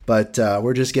but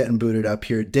we're just getting booted up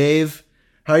here. Dave,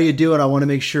 how are you doing? I want to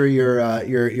make sure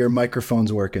your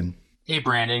microphone's working. Hey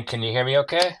Brandon, can you hear me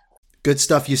okay? Good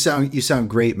stuff. You sound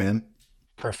great, man.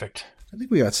 Perfect. I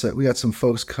think we got some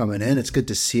folks coming in. It's good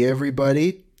to see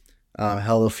everybody.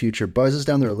 Hello, Future Buzz is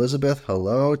down there. Elizabeth,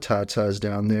 hello. Tata's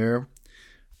down there.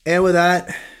 And with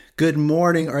that, good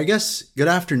morning, or I guess good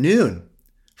afternoon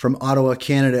from Ottawa,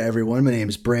 Canada, everyone. My name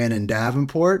is Brandon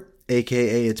Davenport,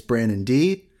 aka it's Brandon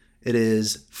D. It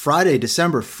is Friday,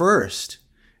 December 1st,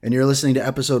 and you're listening to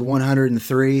episode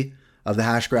 103 of the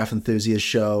Hashgraph Enthusiast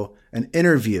Show, an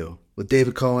interview with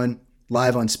David Cohen,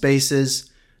 live on Spaces.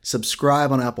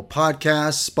 Subscribe on Apple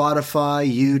Podcasts, Spotify,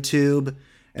 YouTube,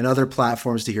 and other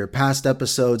platforms to hear past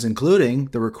episodes, including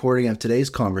the recording of today's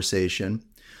conversation.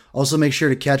 Also, make sure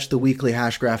to catch the weekly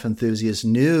Hashgraph Enthusiast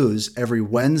news every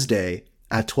Wednesday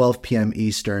at 12 p.m.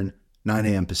 Eastern, 9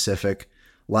 a.m. Pacific,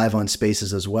 live on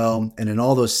Spaces as well. And in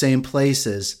all those same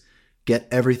places, get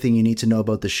everything you need to know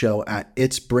about the show at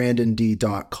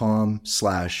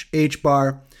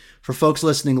itsbrandond.com/hbar. For folks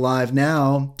listening live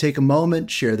now, take a moment,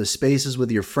 share the Spaces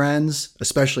with your friends,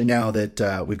 especially now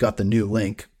that we've got the new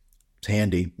link. It's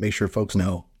handy. Make sure folks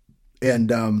know.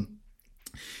 And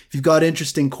if you've got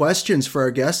interesting questions for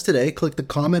our guest today, click the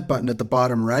comment button at the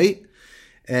bottom right.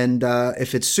 And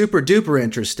if it's super duper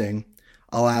interesting,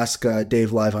 I'll ask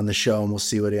Dave live on the show and we'll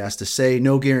see what he has to say.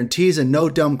 No guarantees and no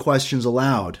dumb questions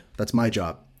allowed. That's my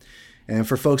job. And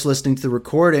for folks listening to the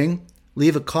recording,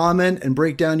 leave a comment and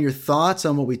break down your thoughts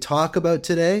on what we talk about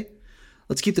today.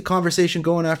 Let's keep the conversation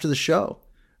going after the show.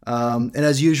 And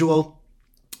as usual,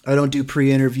 I don't do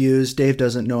pre-interviews. Dave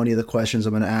doesn't know any of the questions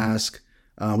I'm going to ask.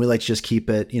 We like to just keep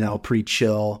it, pretty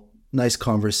chill, nice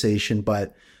conversation.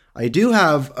 But I do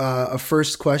have a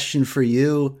first question for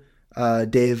you,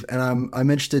 Dave, and I'm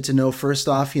interested to know first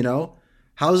off,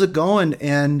 how's it going,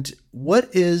 and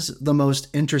what is the most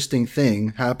interesting thing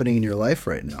happening in your life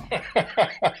right now?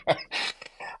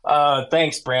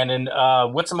 Thanks, Brandon.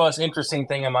 What's the most interesting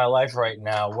thing in my life right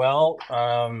now? Well,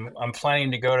 I'm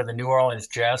planning to go to the New Orleans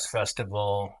Jazz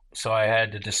Festival, so I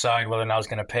had to decide whether or not I was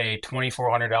going to pay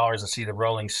 $2,400 to see the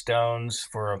Rolling Stones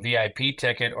for a VIP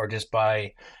ticket or just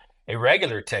buy a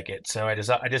regular ticket. So I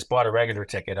just bought a regular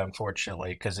ticket,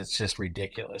 unfortunately, because it's just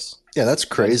ridiculous. Yeah, that's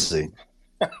That's crazy.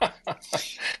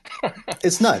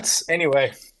 It's nuts.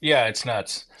 Anyway, yeah, it's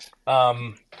nuts.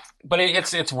 Um, but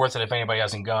it's worth it if anybody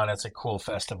hasn't gone. It's a cool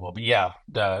festival. But yeah,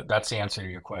 that's the answer to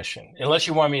your question. Unless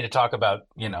you want me to talk about,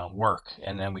 work,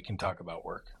 and then we can talk about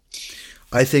work.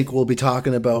 I think we'll be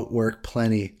talking about work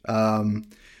plenty.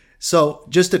 So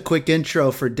just a quick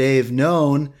intro for Dave,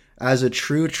 known as a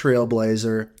true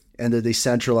trailblazer in the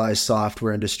decentralized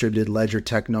software and distributed ledger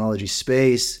technology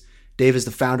space. Dave is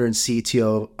the founder and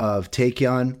CTO of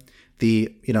Taekion,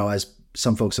 as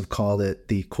some folks have called it,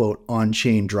 the quote,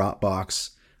 on-chain Dropbox,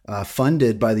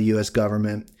 funded by the US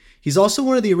government. He's also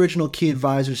one of the original key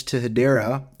advisors to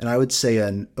Hedera, and I would say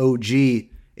an OG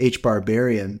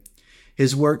H-Barbarian.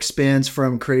 His work spans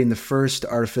from creating the first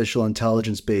artificial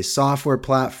intelligence-based software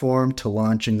platform to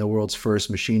launching the world's first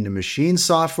machine-to-machine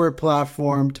software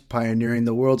platform to pioneering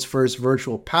the world's first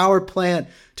virtual power plant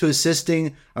to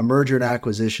assisting a merger and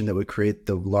acquisition that would create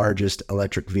the largest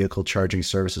electric vehicle charging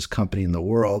services company in the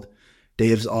world.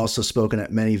 Dave's also spoken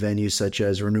at many venues such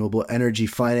as Renewable Energy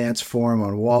Finance Forum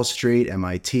on Wall Street,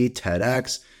 MIT,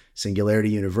 TEDx,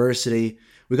 Singularity University.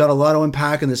 We got a lot to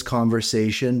unpack in this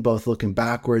conversation, both looking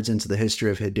backwards into the history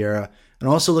of Hedera and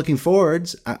also looking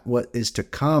forwards at what is to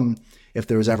come. If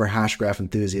there was ever Hashgraph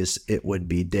enthusiasts, it would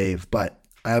be Dave. But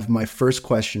I have my first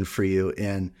question for you.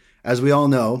 And as we all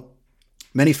know,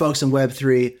 many folks in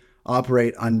Web3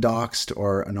 operate undoxed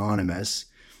or anonymous.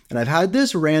 And I've had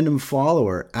this random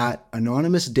follower at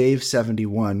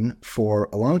AnonymousDave71 for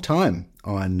a long time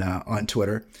on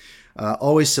Twitter.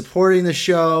 Always supporting the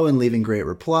show and leaving great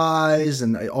replies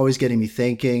and always getting me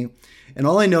thinking. And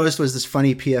all I noticed was this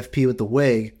funny PFP with the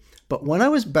wig. But when I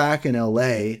was back in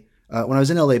LA,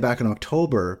 back in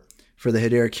October for the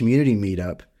Hedera community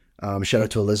meetup, shout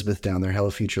out to Elizabeth down there, Hello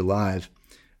Future Live.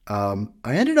 I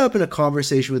ended up in a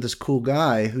conversation with this cool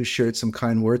guy who shared some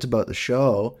kind words about the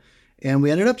show. And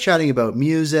we ended up chatting about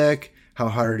music, how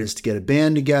hard it is to get a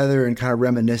band together, and kind of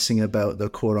reminiscing about the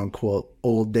quote unquote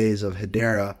old days of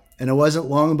Hedera. And it wasn't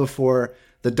long before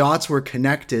the dots were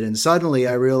connected. And suddenly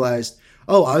I realized,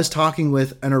 oh, I was talking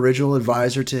with an original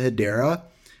advisor to Hedera.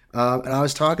 And I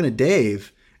was talking to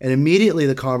Dave. And immediately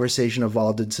the conversation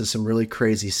evolved into some really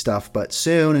crazy stuff. But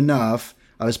soon enough,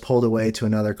 I was pulled away to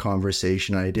another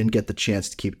conversation. I didn't get the chance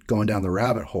to keep going down the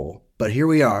rabbit hole. But here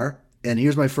we are. And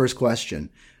here's my first question.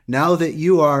 now that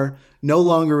you are no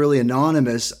longer really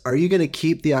anonymous, are you going to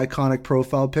keep the iconic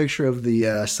profile picture of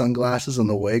the sunglasses and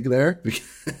the wig there?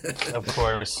 Of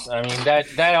course. I mean,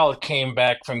 that all came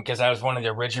back from because I was one of the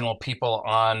original people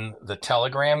on the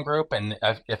Telegram group. And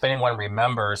if anyone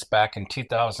remembers, back in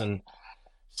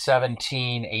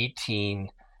 2017, 18,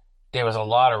 there was a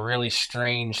lot of really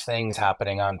strange things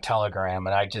happening on Telegram.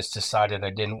 And I just decided I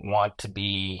didn't want to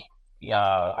be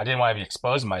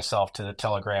exposing myself to the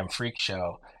Telegram freak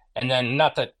show. And then,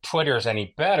 not that Twitter is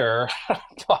any better,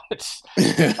 but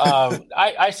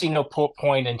I see no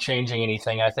point in changing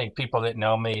anything. I think people that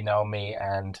know me,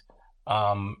 and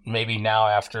maybe now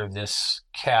after this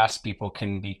cast, people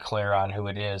can be clear on who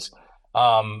it is.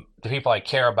 The people I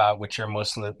care about, which are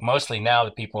mostly now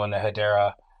the people in the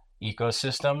Hedera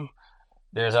ecosystem.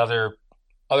 There's other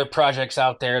projects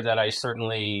out there that I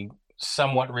certainly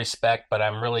somewhat respect, but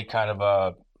I'm really kind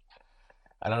of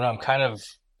I don't know,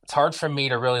 it's hard for me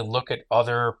to really look at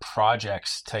other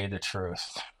projects, to tell you the truth.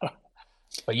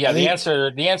 But yeah, I think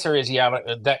the answer is yeah.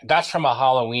 That's from a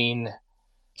Halloween.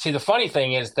 See, the funny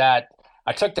thing is that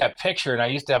I took that picture, and I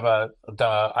used to have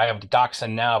I have the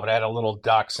dachshund now, but I had a little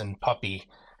dachshund puppy,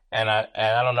 and I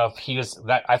don't know if he was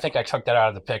that. I think I took that out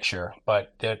of the picture.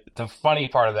 But the funny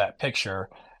part of that picture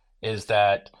is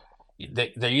that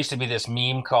there used to be this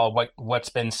meme called "What's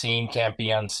been seen can't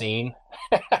be unseen."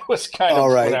 That was kind all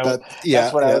of right. that's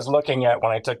Yeah, what I yeah. was looking at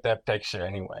when I took that picture.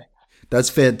 Anyway. That's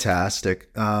fantastic.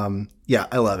 Yeah,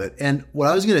 I love it. And what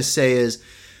I was going to say is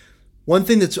one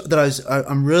thing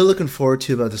I'm really looking forward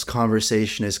to about this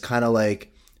conversation is kind of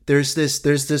like there's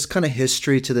this kind of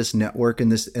history to this network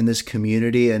and this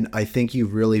community, and I think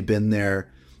you've really been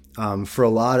there for a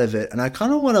lot of it. And I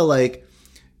kind of want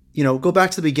to go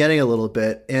back to the beginning a little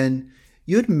bit. And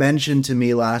you had mentioned to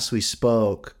me last we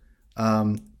spoke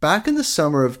back in the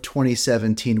summer of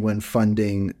 2017 when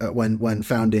founding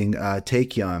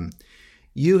Taekion.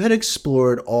 You had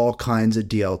explored all kinds of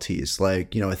DLTs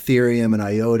like, Ethereum and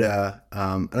IOTA.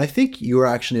 And I think you were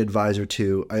actually an advisor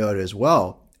to IOTA as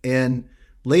well. And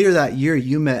later that year,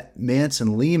 you met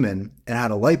Manson Lehman and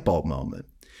had a light bulb moment.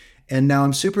 And now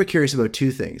I'm super curious about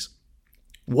two things.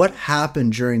 What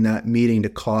happened during that meeting to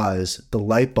cause the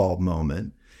light bulb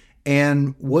moment?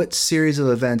 And what series of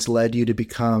events led you to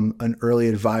become an early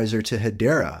advisor to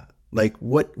Hedera? Like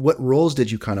what roles did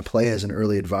you kind of play as an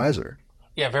early advisor?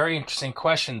 Yeah, very interesting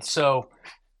question. So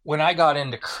when I got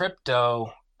into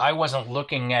crypto, I wasn't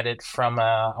looking at it from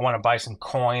I want to buy some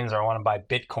coins or I want to buy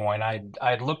Bitcoin.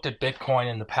 I'd looked at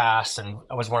Bitcoin in the past, and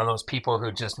I was one of those people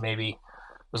who just maybe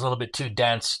was a little bit too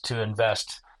dense to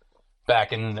invest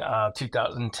back in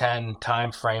 2010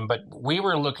 timeframe. But we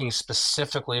were looking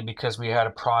specifically because we had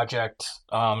a project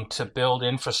to build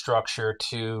infrastructure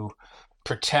to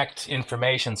protect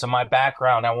information. So my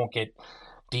background, I won't get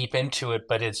deep into it,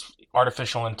 but it's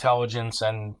artificial intelligence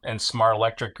and smart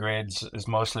electric grids is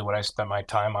mostly what I spent my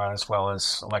time on, as well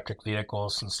as electric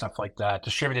vehicles and stuff like that,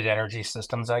 distributed energy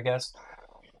systems, I guess.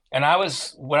 And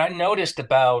what I noticed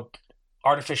about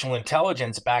artificial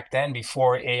intelligence back then,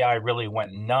 before AI really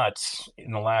went nuts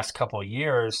in the last couple of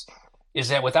years, is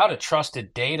that without a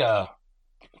trusted data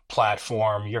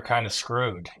platform, you're kind of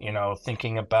screwed.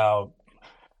 Thinking about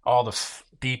all the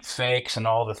deep fakes and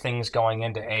all the things going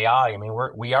into AI. I mean,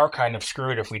 we are kind of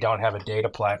screwed if we don't have a data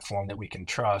platform that we can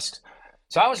trust.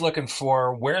 So I was looking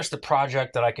for where's the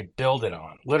project that I could build it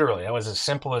on. Literally, that was as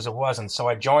simple as it was. And so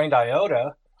I joined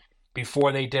IOTA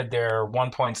before they did their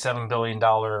 $1.7 billion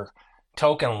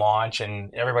token launch,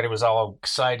 and everybody was all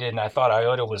excited. And I thought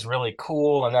IOTA was really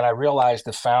cool. And then I realized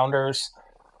the founders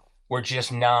were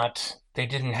just not, they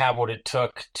didn't have what it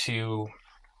took to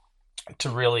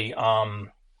really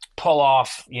pull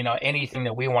off, anything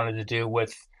that we wanted to do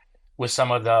with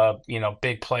some of the,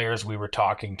 big players we were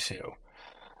talking to.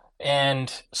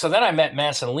 And so then I met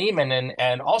Manson Lehman,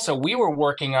 and also we were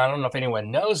working on, I don't know if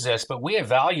anyone knows this, but we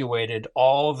evaluated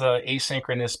all the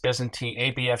asynchronous Byzantine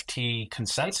ABFT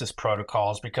consensus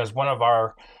protocols, because one of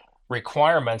our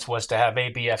requirements was to have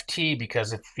ABFT,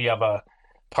 because if you have a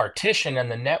partition in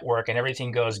the network and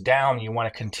everything goes down, you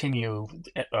want to continue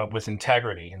with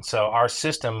integrity. And so our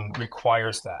system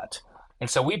requires that. And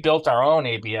so we built our own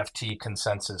ABFT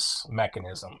consensus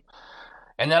mechanism.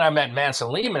 And then I met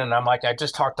Manson Lehman, and I'm like, I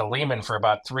just talked to Lehman for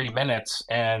about 3 minutes,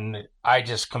 and I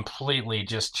just completely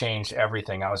just changed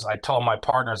everything. I told my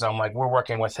partners, I'm like, we're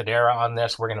working with Hedera on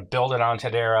this. We're going to build it on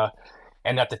Hedera.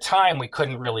 And at the time, we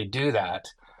couldn't really do that.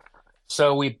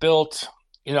 So we built,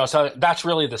 so that's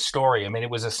really the story. I mean,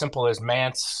 it was as simple as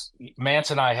Mance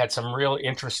and I had some real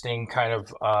interesting kind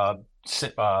of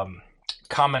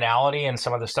commonality in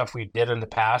some of the stuff we did in the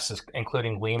past,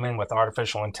 including Lehman with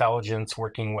artificial intelligence,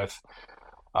 working with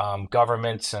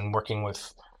governments and working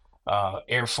with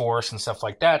Air Force and stuff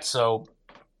like that. So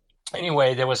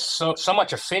anyway, there was so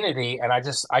much affinity, and I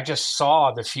just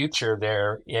saw the future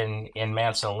there in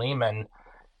Manson Lehman,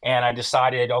 and I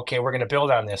decided, okay, we're going to build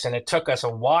on this. And it took us a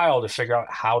while to figure out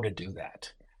how to do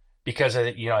that because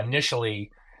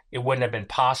initially it wouldn't have been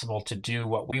possible to do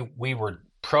what we were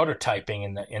prototyping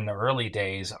in the early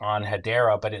days on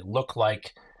Hedera, but it looked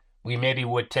like we maybe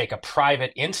would take a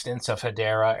private instance of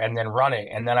Hedera and then run it.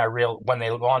 And then when they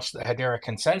launched the Hedera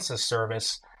consensus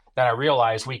service, then I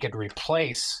realized we could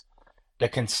replace the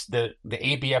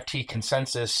ABFT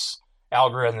consensus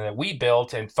algorithm that we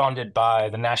built and funded by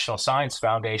the National Science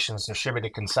Foundation's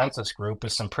distributed consensus group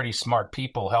with some pretty smart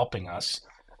people helping us.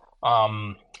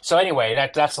 So anyway,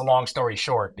 that's a long story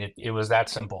short. It was that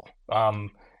simple.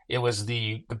 It was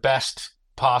the best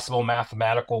possible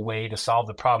mathematical way to solve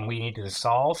the problem we needed to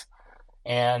solve,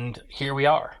 and here we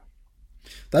are.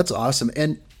 That's awesome.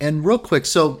 And real quick,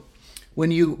 so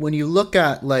when you look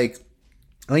at like,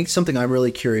 I think something I'm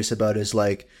really curious about is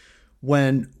like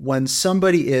when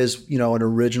somebody is, an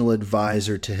original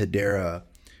advisor to Hedera,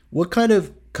 what kind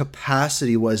of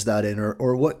capacity was that in,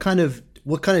 or what kind of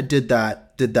did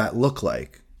that look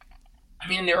like? I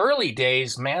mean, in the early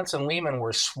days, Manson Lehman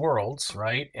were swirls,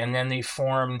 right? And then they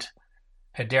formed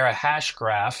Hedera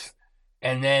Hashgraph,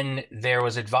 and then there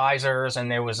was advisors,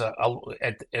 and there was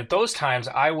at those times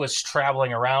I was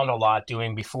traveling around a lot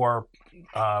doing before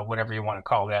whatever you want to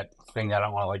call that thing that I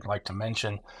don't want to like to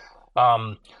mention.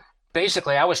 Um,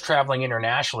 Basically, I was traveling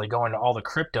internationally, going to all the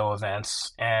crypto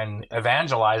events and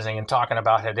evangelizing and talking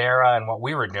about Hedera and what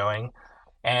we were doing.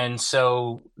 And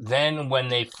so then when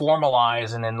they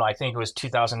formalized, and then I think it was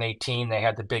 2018, they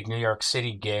had the big New York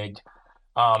City gig.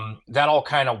 That all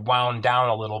kind of wound down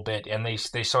a little bit, and they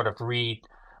sort of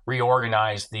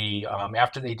reorganized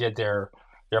after they did their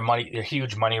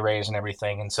huge money raise and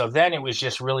everything. And so then it was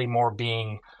just really more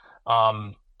being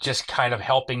just kind of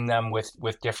helping them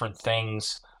with different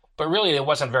things. But really, it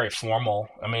wasn't very formal.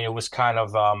 I mean, it was kind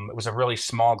of it was a really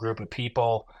small group of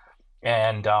people,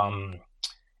 and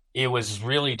it was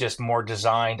really just more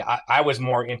designed. I was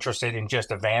more interested in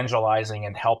just evangelizing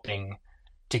and helping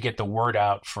to get the word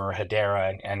out for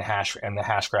Hedera and the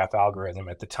Hashgraph algorithm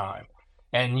at the time.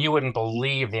 And you wouldn't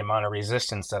believe the amount of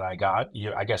resistance that I got.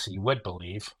 I guess you would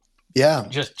believe. Yeah.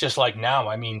 Just like now,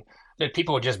 I mean, that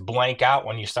people would just blank out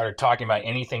when you started talking about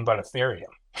anything but Ethereum.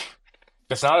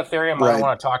 If it's not Ethereum, I don't Right.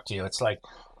 want to talk to you. It's like,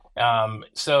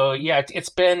 so yeah, it's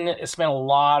been a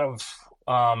lot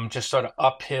of just sort of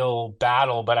uphill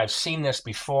battle, but I've seen this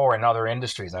before in other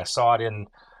industries. I saw it in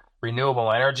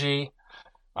renewable energy.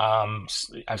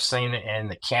 I've seen it in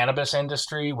the cannabis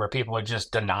industry where people are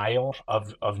just denial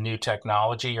of new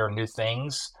technology or new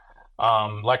things.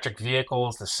 Electric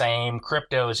vehicles, the same.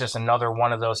 Crypto is just another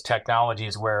one of those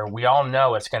technologies where we all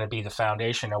know it's going to be the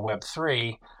foundation of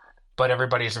Web3, but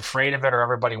everybody's afraid of it or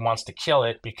everybody wants to kill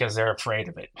it because they're afraid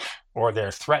of it or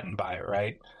they're threatened by it,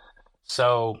 right?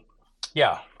 So,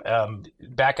 yeah,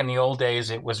 back in the old days,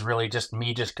 it was really just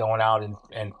me just going out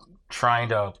and trying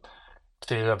to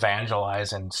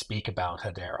evangelize and speak about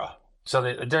Hedera.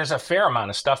 So there's a fair amount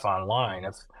of stuff online.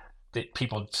 If that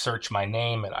people search my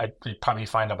name, and I'd probably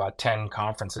find about 10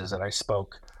 conferences that I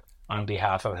spoke on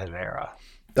behalf of Hedera.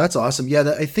 That's awesome.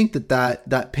 Yeah, I think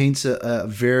that paints a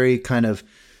very kind of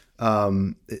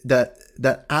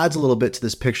that adds a little bit to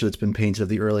this picture that's been painted of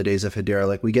the early days of Hedera.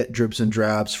 Like we get drips and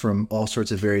drabs from all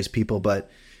sorts of various people, but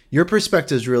your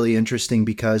perspective is really interesting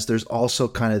because there's also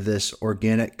kind of this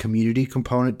organic community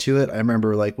component to it. I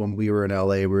remember like when we were in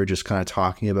LA, we were just kind of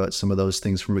talking about some of those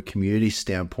things from a community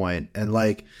standpoint. And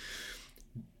like,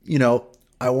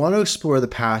 I want to explore the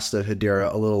past of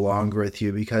Hedera a little longer with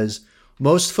you because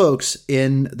most folks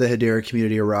in the Hedera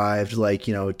community arrived like,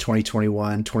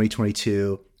 2021,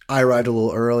 2022. I arrived a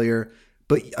little earlier.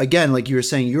 But again, like you were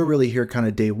saying, you were really here kind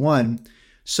of day one.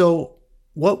 So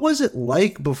what was it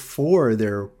like before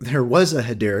there was a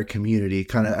Hedera community,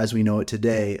 kind of as we know it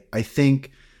today? I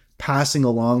think passing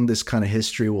along this kind of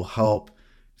history will help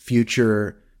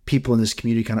future people in this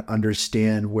community kind of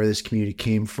understand where this community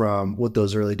came from, what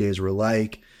those early days were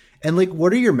like. And like,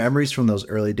 what are your memories from those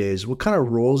early days? What kind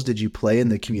of roles did you play in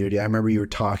the community? I remember you were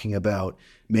talking about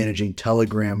managing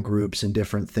Telegram groups and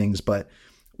different things, but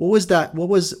what was that? What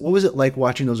was it like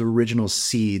watching those original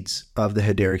seeds of the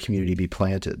Hedera community be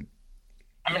planted?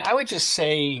 I mean, I would just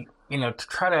say, to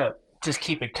try to just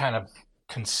keep it kind of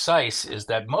concise, is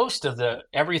that most of the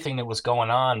everything that was going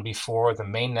on before the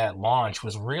mainnet launch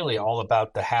was really all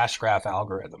about the Hashgraph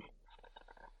algorithm.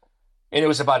 and it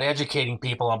was about educating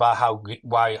people about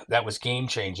why that was game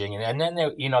changing, and then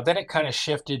then it kind of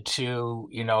shifted to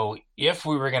if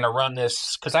we were going to run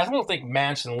this, because I don't think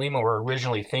Manson and Lehman were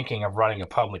originally thinking of running a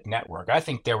public network. I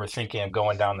think they were thinking of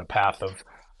going down the path of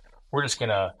we're just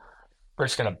gonna we're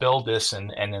just gonna build this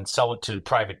and then sell it to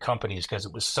private companies because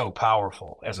it was so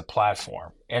powerful as a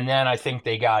platform. And then I think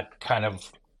they got kind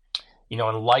of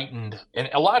enlightened, and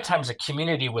a lot of times the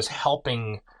community was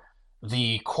helping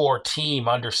the core team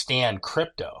understand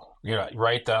crypto.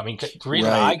 Right? I mean,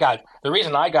 Right. the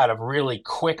reason I got a really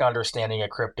quick understanding of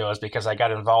crypto is because I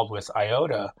got involved with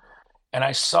IOTA, and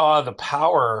I saw the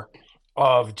power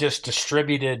of just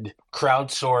distributed,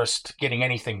 crowdsourced getting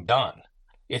anything done.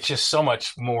 It's just so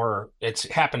much more. It's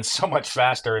happened so much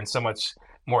faster and so much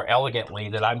more elegantly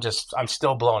that I'm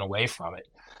still blown away from it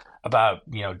about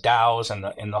DAOs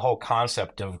and the whole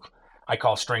concept of I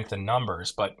call strength in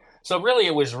numbers. But so really,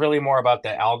 it was really more about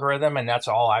the algorithm, and that's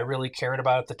all I really cared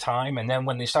about at the time. And then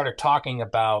when they started talking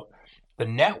about the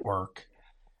network,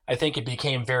 I think it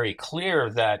became very clear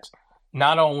that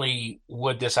not only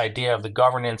would this idea of the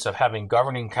governance of having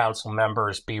governing council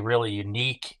members be really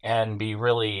unique and be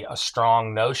really a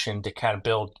strong notion to kind of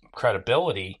build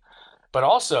credibility, but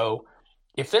also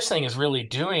if this thing is really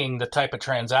doing the type of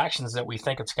transactions that we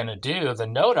think it's going to do, the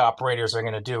node operators are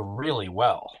going to do really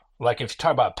well. Like if you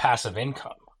talk about passive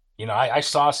income, I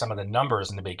saw some of the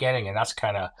numbers in the beginning, and that's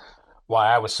kind of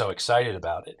why I was so excited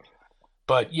about it.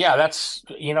 But yeah, that's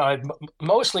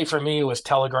mostly for me it was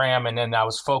Telegram, and then I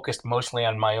was focused mostly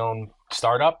on my own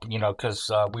startup, because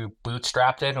we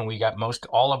bootstrapped it, and we got most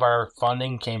all of our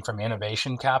funding came from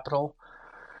innovation capital.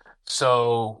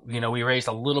 So, we raised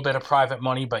a little bit of private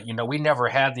money, but, we never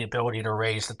had the ability to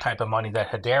raise the type of money that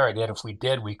Hedera did. If we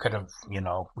did, we could have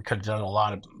done a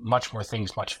lot of much more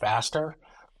things much faster.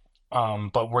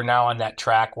 But we're now on that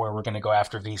track where we're going to go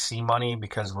after VC money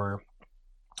because we're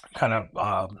kind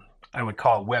of, I would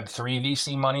call it Web3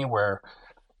 VC money, where,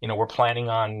 we're planning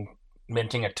on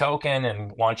minting a token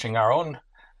and launching our own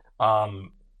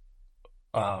um,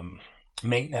 um,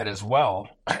 mainnet as well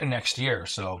next year.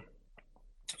 So,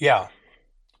 yeah.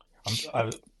 I,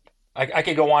 I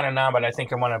could go on and on, but I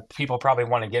think people probably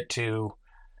want to get to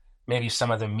maybe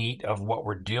some of the meat of what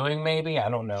we're doing. Maybe I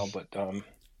don't know, but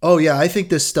Oh yeah, I think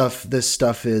this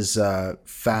stuff is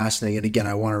fascinating. And again,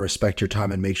 I want to respect your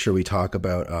time and make sure we talk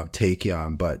about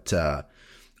Taekion. But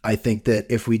I think that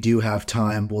if we do have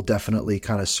time, we'll definitely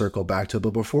kind of circle back to it.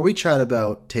 But before we chat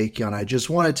about Taekion, I just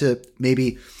wanted to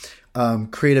maybe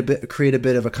create a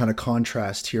bit of a kind of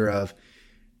contrast here of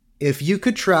if you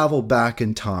could travel back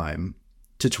in time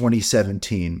to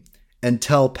 2017 and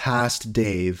tell past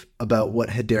Dave about what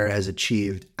Hedera has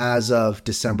achieved as of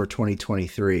December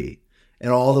 2023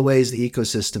 and all the ways the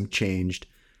ecosystem changed,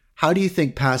 how do you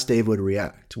think past Dave would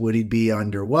react? Would he be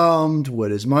underwhelmed? Would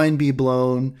his mind be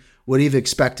blown? Would he have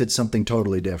expected something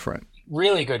totally different?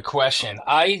 really good question.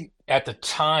 I at the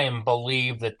time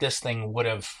believed that this thing would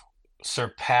have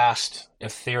surpassed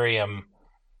Ethereum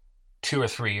 2 or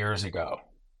 3 years ago.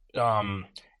 Um,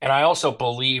 and I also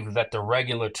believed that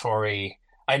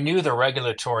I knew the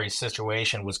regulatory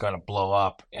situation was going to blow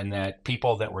up, and that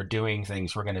people that were doing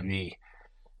things were going to be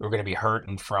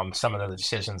hurting from some of the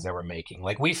decisions they were making.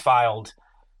 Like we filed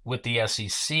with the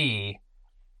SEC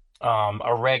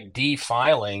a Reg D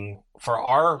filing for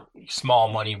our small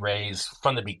money raise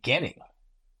from the beginning,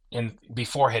 and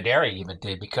before Hedera even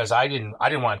did, because I didn't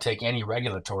want to take any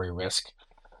regulatory risk.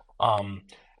 Um,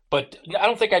 but I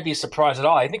don't think I'd be surprised at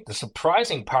all. I think the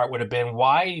surprising part would have been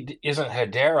why isn't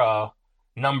Hedera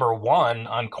number one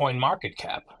on Coin Market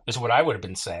Cap is what I would have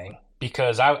been saying,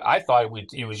 because I thought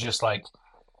it was just like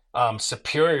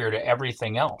superior to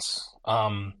everything else.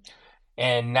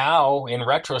 And now in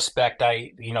retrospect,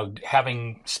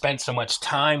 having spent so much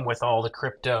time with all the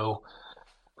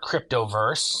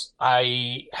cryptoverse,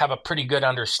 I have a pretty good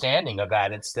understanding of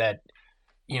that. It's that,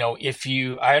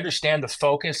 I understand the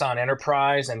focus on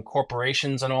enterprise and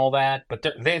corporations and all that, but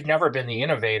they've never been the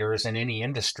innovators in any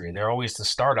industry. They're always the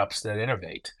startups that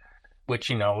innovate, which,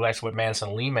 that's what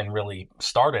Manson Lehman really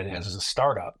started as a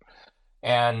startup.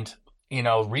 And,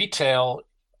 retail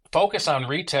focus on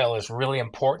retail is really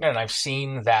important. And I've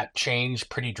seen that change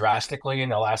pretty drastically in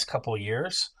the last couple of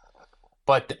years.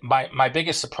 But my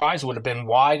biggest surprise would have been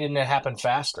why didn't it happen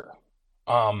faster?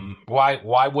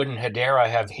 Why wouldn't Hedera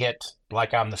have hit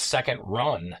like on the second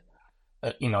run,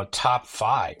 top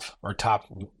five or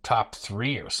top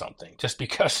three or something? Just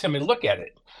because, I mean, look at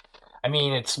it. I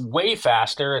mean, it's way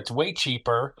faster. It's way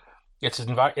cheaper.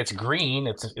 It's green.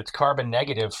 It's carbon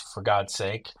negative for God's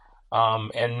sake.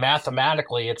 And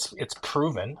mathematically, it's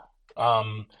proven.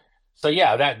 Um, So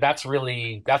yeah, that's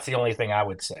the only thing I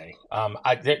would say.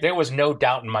 There was no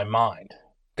doubt in my mind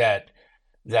that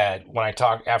when I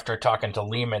talked after talking to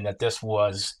Lehman that this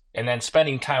was, and then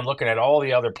spending time looking at all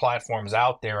the other platforms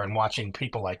out there and watching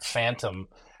people like Phantom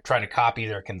try to copy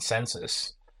their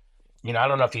consensus. I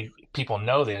don't know if people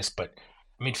know this, but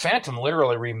I mean, Phantom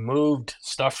literally removed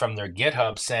stuff from their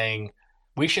GitHub saying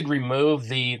we should remove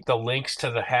the links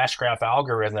to the hashgraph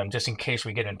algorithm just in case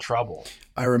we get in trouble.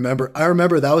 I remember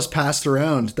that was passed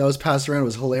around. That was passed around. It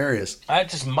was hilarious.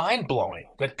 It's just mind blowing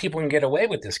that people can get away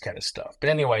with this kind of stuff. But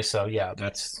anyway, so yeah,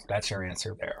 that's your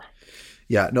answer there.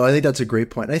 Yeah, no, I think that's a great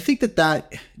point. And I think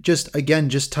that just again,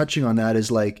 just touching on that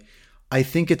is like, I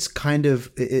think it's kind of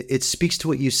it speaks to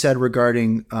what you said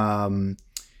regarding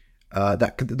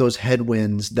that those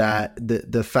headwinds, that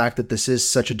the fact that this is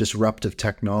such a disruptive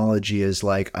technology is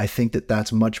like, I think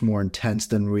that's much more intense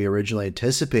than we originally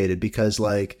anticipated, because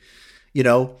like, you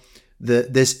know,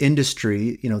 this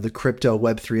industry, the crypto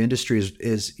Web3 industry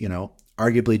is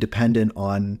arguably dependent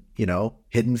on,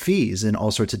 hidden fees and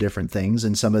all sorts of different things.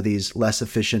 And some of these less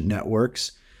efficient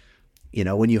networks,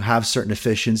 when you have certain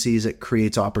efficiencies, it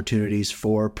creates opportunities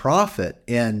for profit.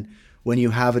 And when you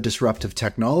have a disruptive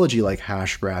technology like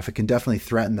Hashgraph, it can definitely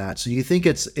threaten that. So you think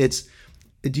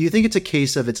do you think it's a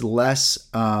case of it's less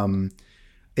oomph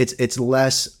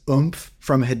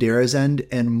from Hedera's end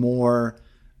and more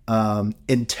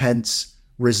intense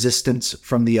resistance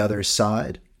from the other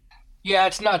side? Yeah,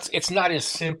 it's not as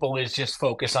simple as just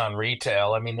focus on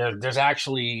retail. I mean, there's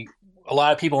actually a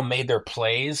lot of people made their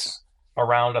plays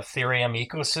around Ethereum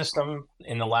ecosystem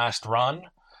in the last run.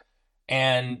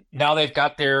 And now they've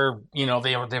got they've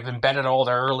embedded all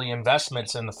their early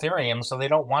investments in Ethereum, so they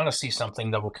don't want to see something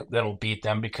that'll beat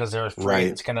them because they're afraid Right.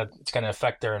 it's gonna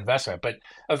affect their investment. But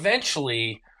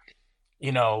eventually,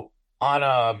 you know, on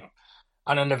a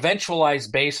on an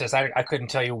eventualized basis, I couldn't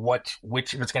tell you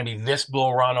which if it's going to be this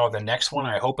bull run or the next one.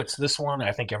 I hope it's this one.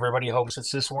 I think everybody hopes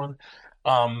it's this one.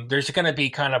 There's going to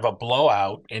be kind of a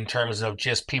blowout in terms of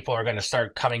just people are going to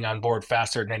start coming on board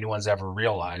faster than anyone's ever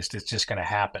realized. It's just going to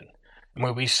happen. I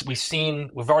mean,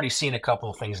 we've already seen a couple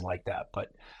of things like that,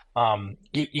 but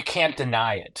you can't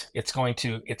deny it. It's going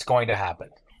to happen.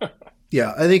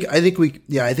 Yeah,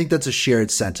 I think that's a shared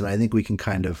sentiment. I think we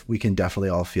can definitely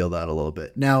all feel that a little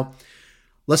bit. Now,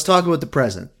 let's talk about the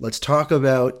present. Let's talk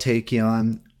about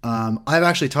Taekion. I've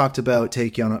actually talked about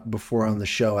Taekion before on the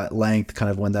show at length,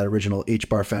 kind of when that original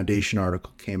HBAR Foundation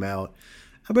article came out.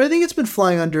 But I think it's been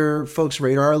flying under folks'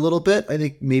 radar a little bit. I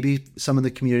think maybe some of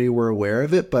the community were aware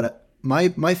of it, but my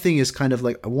thing is kind of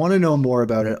like, I want to know more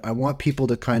about it. I want people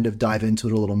to kind of dive into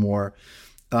it a little more.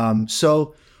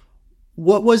 So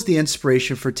what was the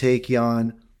inspiration for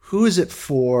Taekion? Who is it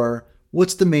for?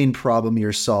 What's the main problem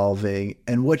you're solving?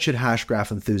 And what should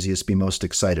Hashgraph enthusiasts be most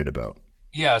excited about?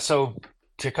 Yeah, so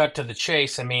to cut to the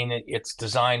chase, I mean, it's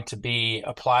designed to be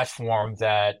a platform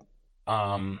that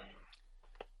um,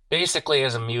 basically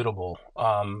is immutable.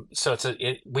 So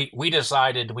we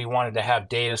decided we wanted to have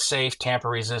data safe, tamper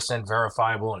resistant,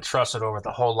 verifiable, and trusted over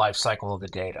the whole life cycle of the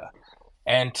data.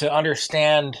 And to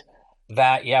understand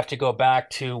that, you have to go back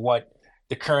to what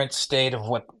the current state of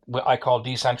what I call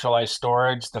decentralized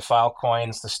storage, the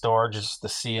Filecoins, the storages, the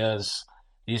SIAs,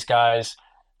 these guys,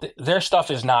 their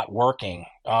stuff is not working.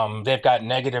 They've got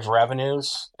negative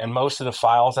revenues, and most of the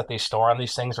files that they store on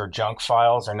these things are junk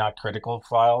files, are not critical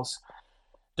files.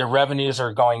 Their revenues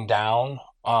are going down.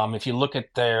 If you look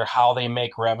at their how they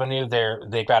make revenue,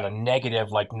 they've got a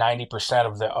negative like 90%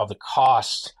 of the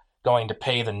cost going to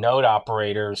pay the node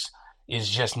operators is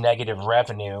just negative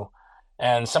revenue.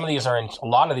 And a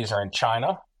lot of these are in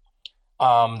China.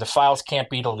 The files can't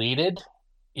be deleted.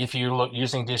 If you look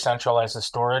using decentralized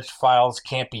storage, files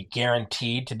can't be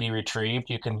guaranteed to be retrieved.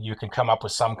 You can come up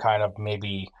with some kind of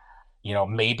maybe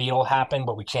it'll happen,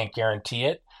 but we can't guarantee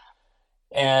it.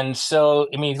 And so,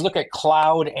 I mean, look at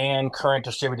cloud and current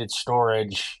distributed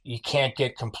storage. You can't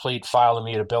get complete file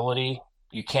immutability.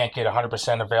 You can't get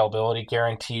 100% availability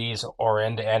guarantees or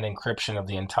end-to-end encryption of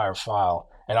the entire file.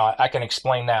 And I can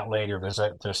explain that later.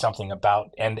 There's something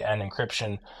about end-to-end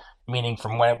encryption, meaning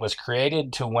from when it was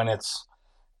created to when it's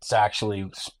actually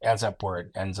ends up where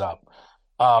it ends up.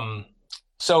 Um,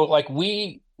 so like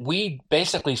we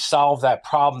basically solved that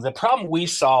problem. The problem we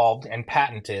solved and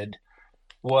patented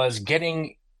was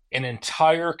getting an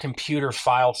entire computer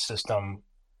file system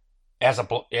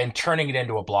and turning it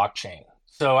into a blockchain.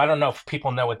 So I don't know if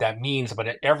people know what that means, but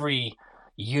every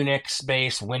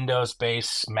Unix-based,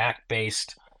 Windows-based,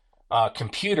 Mac-based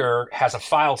computer has a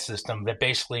file system that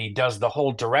basically does the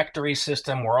whole directory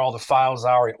system where all the files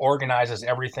are. It organizes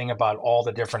everything about all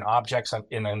the different objects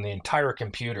in the entire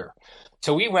computer.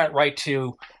 So we went right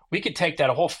to we could take that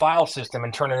whole file system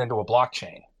and turn it into a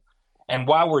blockchain. And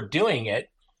while we're doing it,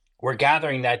 we're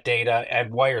gathering that data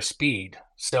at wire speed.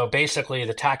 So basically,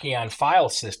 the Taekion file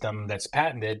system that's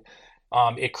patented,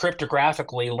 it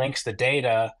cryptographically links the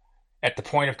data at the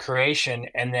point of creation,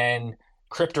 and then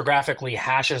cryptographically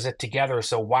hashes it together.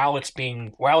 So while it's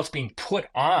being put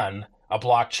on a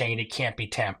blockchain, it can't be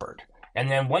tampered. And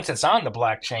then once it's on the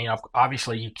blockchain,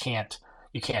 obviously you can't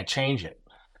change it.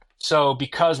 So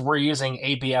because we're using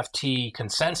ABFT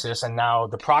consensus, and now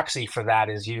the proxy for that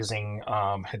is using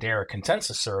Hedera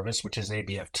Consensus Service, which is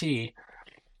ABFT,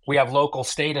 we have local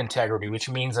state integrity, which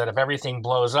means that if everything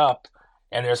blows up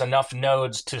and there's enough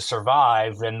nodes to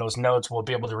survive, then those nodes will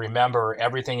be able to remember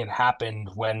everything that happened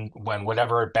when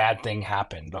whatever bad thing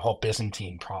happened, the whole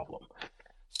Byzantine problem.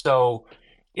 So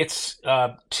it's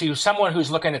to someone who's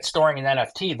looking at storing an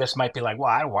NFT, this might be like,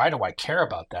 why do I care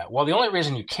about that? Well, the only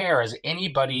reason you care is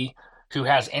anybody who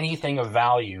has anything of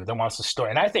value that wants to store.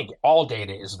 And I think all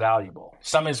data is valuable.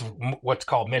 Some is what's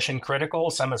called mission critical.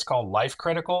 Some is called life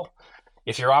critical.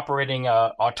 If you're operating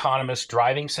a autonomous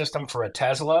driving system for a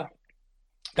Tesla,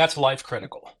 that's life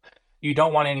critical. You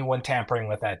don't want anyone tampering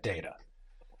with that data.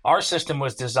 Our system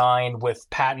was designed with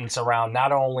patents around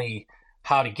not only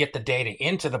how to get the data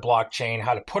into the blockchain,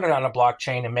 how to put it on a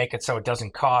blockchain and make it so it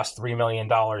doesn't cost $3 million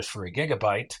for a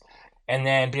gigabyte, and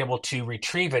then be able to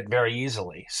retrieve it very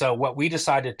easily. So what we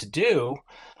decided to do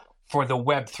for the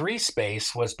Web3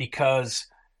 space was, because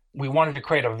we wanted to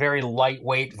create a very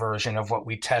lightweight version of what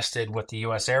we tested with the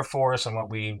US Air Force and what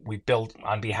we built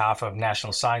on behalf of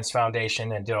National Science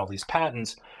Foundation and did all these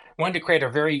patents. We wanted to create a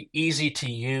very easy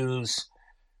to use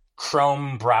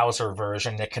Chrome browser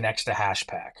version that connects to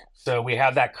Hashpack. So we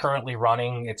have that currently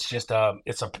running. It's just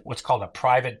it's what's called a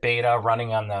private beta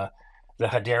running on the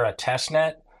Hedera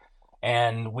testnet.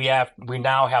 And we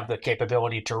now have the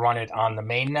capability to run it on the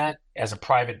mainnet as a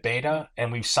private beta.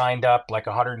 And we've signed up like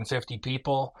 150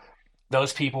 people.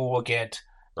 Those people will get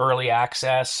early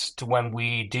access to when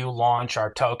we do launch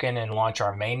our token and launch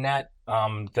our mainnet.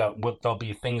 There'll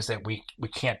be things that we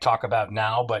can't talk about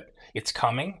now, but it's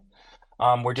coming.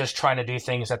 We're just trying to do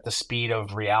things at the speed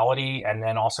of reality, and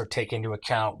then also take into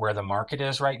account where the market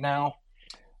is right now.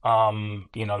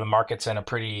 The market's in a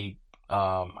pretty,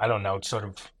 I don't know, sort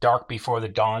of dark before the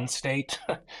dawn state.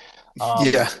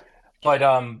 Yeah.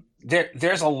 But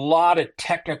there's a lot of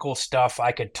technical stuff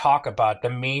I could talk about. The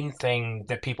main thing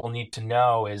that people need to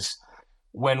know is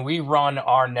when we run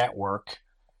our network,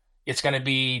 it's going to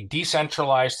be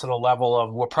decentralized to the level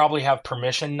of, we'll probably have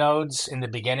permission nodes in the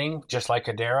beginning, just like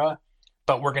Hedera,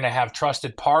 but we're going to have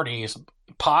trusted parties,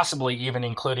 possibly even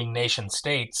including nation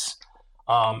states,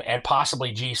 and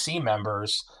possibly GC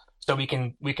members, so we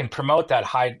can promote that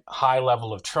high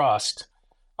level of trust.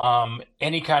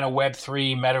 Any kind of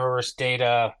Web3 metaverse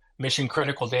data, mission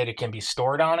critical data, can be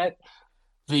stored on it.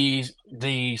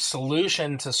 The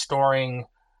solution to storing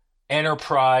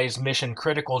enterprise mission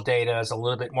critical data is a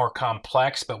little bit more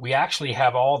complex, but we actually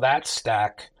have all that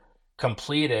stack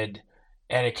completed,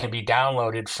 and it can be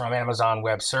downloaded from Amazon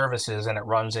Web Services, and it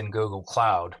runs in Google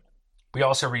Cloud. We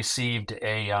also received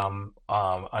a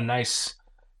nice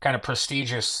kind of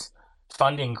prestigious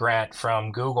funding grant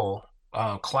from Google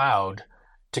Cloud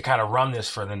to kind of run this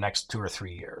for the next 2 or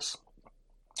 3 years.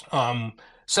 But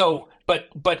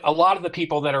a lot of the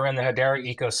people that are in the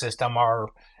Hedera ecosystem are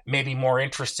maybe more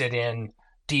interested in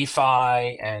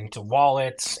DeFi and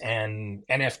wallets and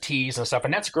NFTs and stuff.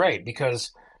 And that's great,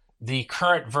 because the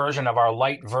current version of our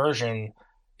light version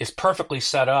is perfectly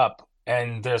set up,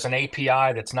 and there's an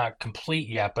API that's not complete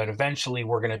yet, but eventually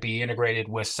we're going to be integrated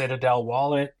with Citadel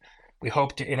Wallet. We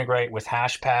hope to integrate with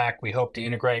Hashpack. We hope to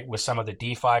integrate with some of the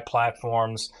DeFi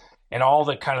platforms and all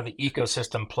the kind of the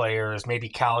ecosystem players, maybe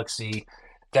Galaxy,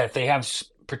 that if they have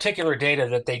particular data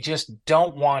that they just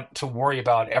don't want to worry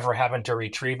about ever having to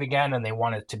retrieve again, and they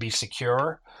want it to be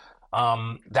secure,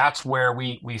 that's where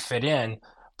we fit in.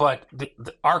 But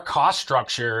our cost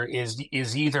structure is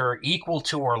either equal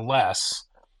to or less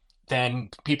than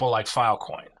people like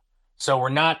Filecoin. So we're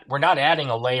not adding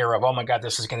a layer of, oh my God,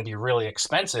 this is going to be really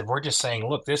expensive. We're just saying,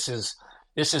 look, this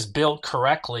is built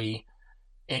correctly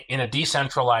in a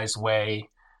decentralized way,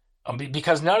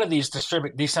 because none of these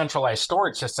decentralized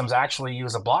storage systems actually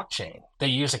use a blockchain. They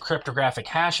use a cryptographic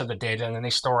hash of the data, and then they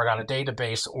store it on a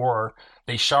database, or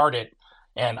they shard it.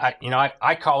 And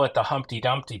I call it the Humpty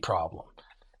Dumpty problem.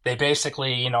 They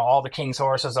basically, all the king's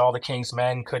horses, all the king's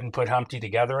men couldn't put Humpty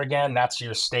together again. That's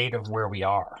your state of where we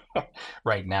are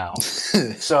right now.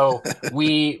 So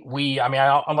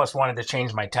I almost wanted to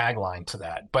change my tagline to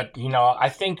that. But, I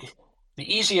think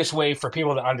the easiest way for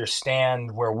people to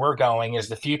understand where we're going is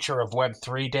the future of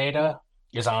Web3 data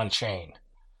is on chain.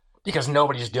 because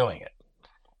nobody's doing it.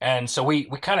 And so we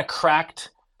kind of cracked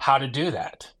how to do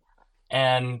that.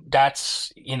 And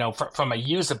that's, from a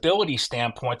usability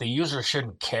standpoint, the user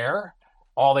shouldn't care.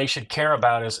 All they should care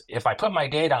about is if I put my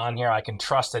data on here, I can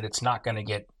trust that it's not going to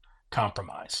get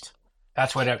compromised.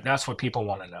 That's what people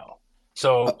want to know. Uh,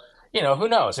 So, who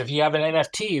knows? If you have an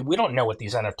NFT, we don't know what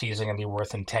these NFTs are going to be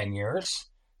worth in 10 years.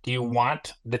 Do you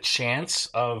want the chance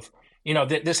of,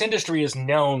 this industry is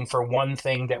known for one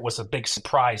thing that was a big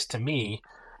surprise to me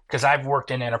because I've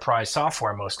worked in enterprise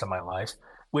software most of my life,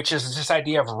 which is this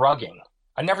idea of rugging.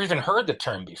 I never even heard the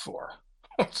term before.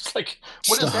 It's like,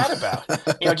 what is that about?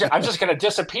 I'm just going to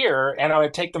disappear and I'm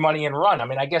going to take the money and run. I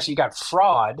mean, I guess you got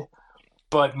fraud,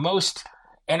 but most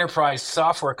enterprise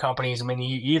software companies, I mean,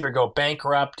 you either go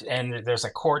bankrupt and there's a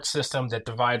court system that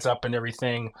divides up and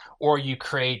everything, or you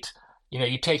create,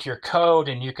 you take your code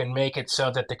and you can make it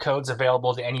so that the code's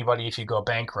available to anybody if you go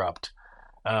bankrupt.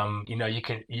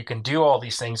 You can do all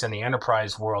these things in the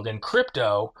enterprise world. In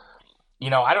crypto,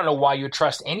 I don't know why you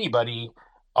trust anybody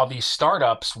of these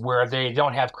startups where they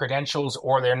don't have credentials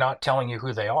or they're not telling you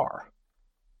who they are.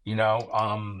 You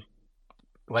know,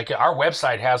 like our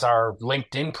website has our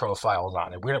LinkedIn profiles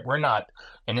on it. We're not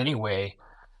in any way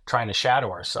trying to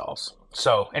shadow ourselves.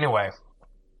 So anyway,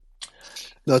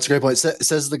 no, it's a great point.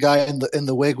 Says the guy in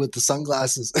the wig with the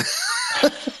sunglasses.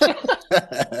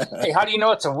 hey, how do you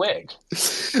know it's a wig?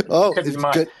 Oh, Could be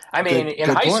my. good, I mean, good, in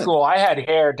good high point. school, I had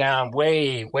hair down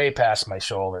way, way past my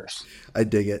shoulders. I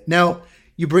dig it. Now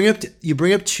you bring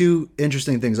up two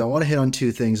interesting things. I want to hit on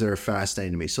two things that are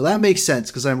fascinating to me. So that makes sense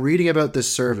because I'm reading about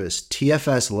this service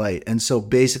TFS Lite, and so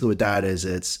basically what that is,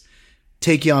 it's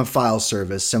Taekion file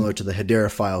service similar to the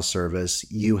Hedera file service.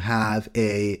 You have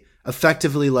a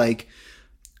effectively like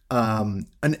an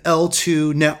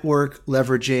L2 network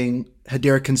leveraging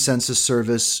Hedera consensus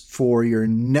service for your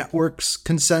network's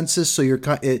consensus. So you're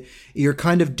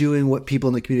kind of doing what people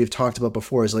in the community have talked about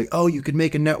before is like, oh, you could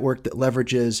make a network that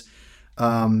leverages,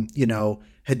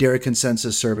 Hedera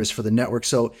consensus service for the network.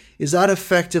 So is that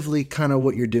effectively kind of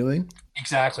what you're doing?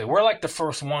 Exactly. We're like the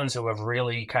first ones who have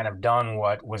really kind of done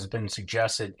what was been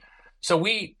suggested. So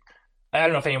I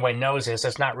don't know if anybody knows this,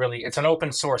 it's an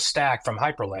open source stack from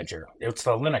Hyperledger. It's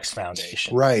the Linux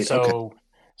Foundation. Right. Okay.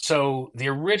 So the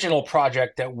original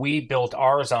project that we built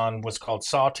ours on was called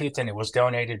Sawtooth and it was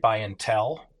donated by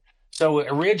Intel. So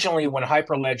originally when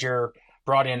Hyperledger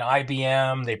brought in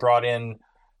IBM, they brought in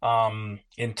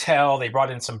Intel, they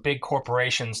brought in some big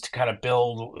corporations to kind of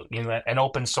build an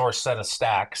open source set of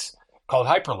stacks called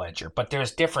Hyperledger, but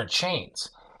there's different chains.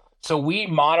 So we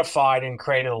modified and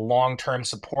created a long-term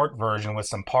support version with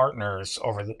some partners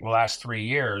over the last 3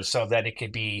 years so that it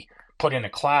could be put in a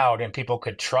cloud and people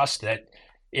could trust that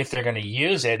if they're going to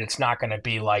use it, it's not going to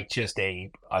be like just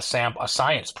a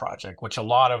science project, which a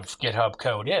lot of GitHub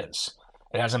code is.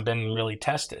 It hasn't been really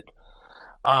tested.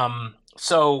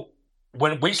 So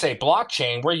when we say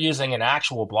blockchain, we're using an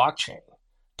actual blockchain,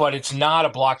 but it's not a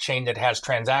blockchain that has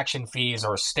transaction fees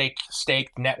or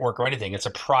staked network or anything. It's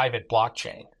a private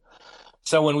blockchain.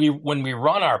 So when we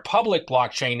run our public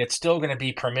blockchain, it's still going to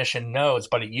be permission nodes,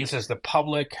 but it uses the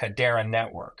public Hedera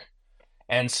network.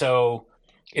 And so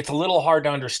it's a little hard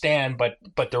to understand,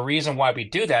 but the reason why we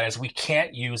do that is we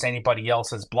can't use anybody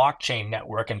else's blockchain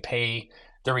network and pay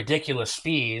the ridiculous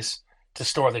fees to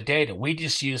store the data. We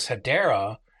just use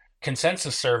Hedera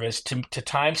consensus service to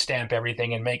timestamp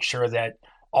everything and make sure that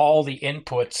all the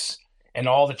inputs and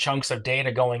all the chunks of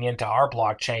data going into our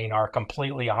blockchain are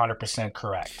completely 100%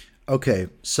 correct. Okay.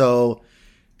 So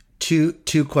two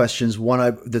questions.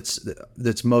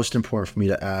 That's most important for me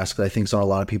to ask that I think is on a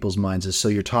lot of people's minds is, so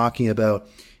you're talking about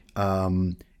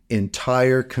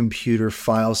entire computer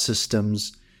file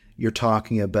systems. You're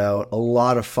talking about a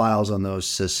lot of files on those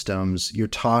systems. You're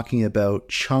talking about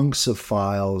chunks of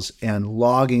files and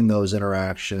logging those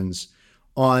interactions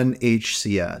on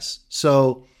HCS.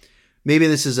 So maybe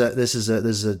this is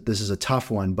a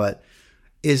tough one, but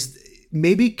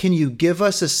can you give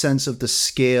us a sense of the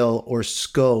scale or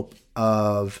scope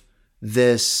of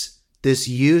this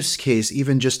use case,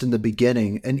 even just in the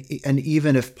beginning, and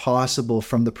even if possible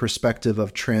from the perspective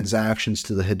of transactions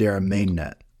to the Hedera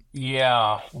mainnet?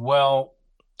 Yeah, well,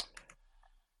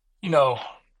 you know,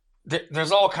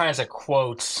 there's all kinds of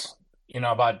quotes,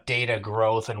 about data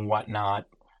growth and whatnot.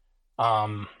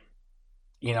 Um,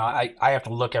 I have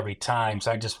to look every time,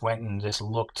 so I just went and just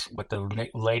looked with the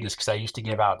latest because I used to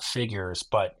give out figures,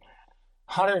 but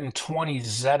 120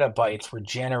 zettabytes were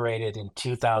generated in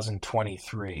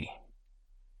 2023.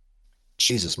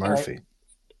 Jesus And I, Murphy.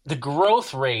 the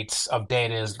growth rates of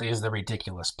data is the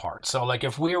ridiculous part. So like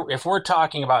if we're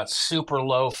talking about super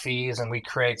low fees and we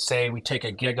take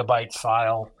a gigabyte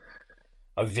file,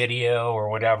 a video or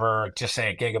whatever, just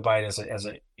say a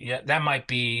gigabyte yeah, that might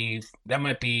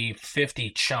be 50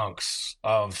 chunks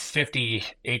of 50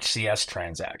 HCS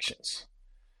transactions.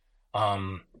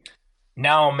 Um,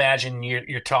 Now imagine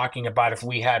you're talking about if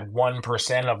we had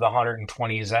 1% of the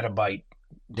 120 zettabyte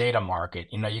data market.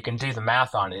 You know, you can do the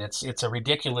math on it. It's a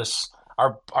ridiculous.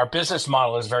 Our business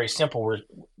model is very simple. We're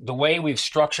the way we've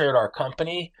structured our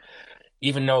company,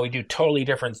 even though we do totally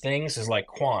different things, is like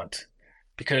quant,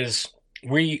 because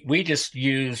we just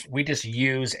use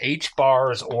H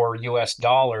bars or US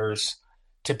dollars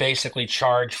to basically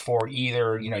charge for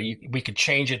either, we could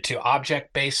change it to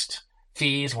object based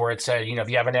fees where it says, if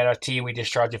you have an NFT, we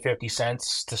just charge you 50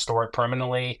 cents to store it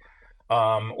permanently.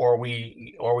 Or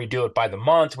we do it by the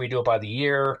month, we do it by the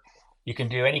year. You can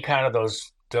do any kind of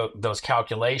those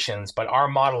calculations, but our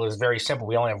model is very simple.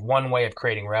 We only have one way of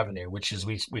creating revenue, which is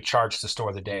we charge to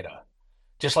store the data,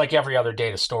 just like every other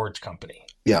data storage company.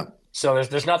 Yeah. So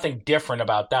there's nothing different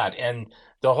about that. And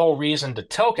the whole reason to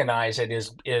tokenize it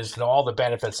is all the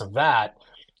benefits of that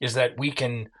is that we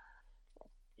can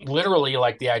literally,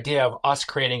 like, the idea of us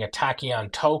creating a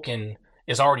Taekion token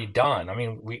is already done. I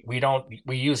mean,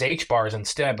 we use H bars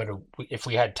instead, but if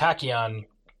we had Taekion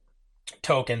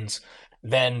tokens,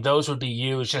 then those would be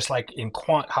used just like in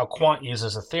quant, how quant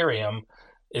uses Ethereum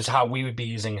is how we would be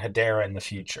using Hedera in the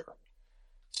future.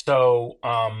 So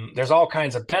there's all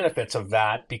kinds of benefits of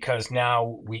that because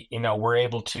now we're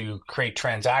able to create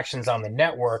transactions on the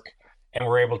network, and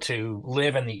we're able to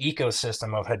live in the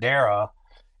ecosystem of Hedera.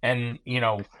 And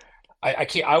I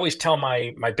always tell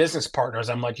my business partners,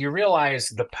 I'm like, you realize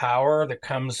the power that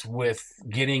comes with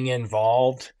getting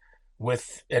involved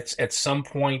with at some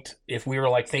point, if we were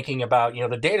like thinking about,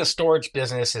 the data storage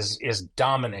business is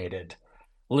dominated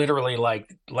literally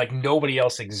like nobody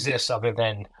else exists other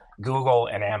than Google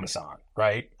and Amazon,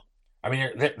 right? I mean,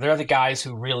 they're the guys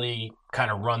who really kind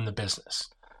of run the business,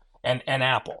 and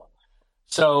Apple.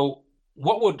 So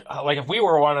what would, like, if we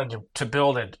were wanting to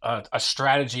build a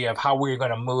strategy of how we're going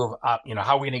to move up,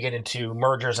 how we're going to get into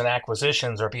mergers and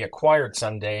acquisitions or be acquired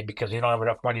someday because we don't have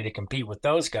enough money to compete with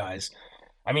those guys.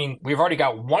 I mean, we've already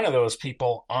got one of those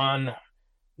people on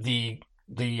the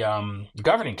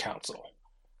governing council.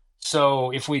 So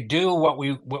if we do what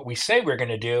we say we're going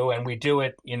to do, and we do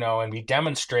it, and we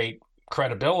demonstrate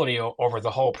credibility over the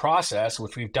whole process,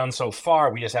 which we've done so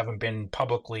far, we just haven't been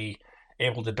publicly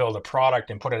able to build a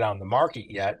product and put it on the market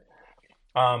yet.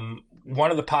 One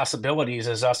of the possibilities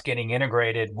is us getting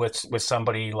integrated with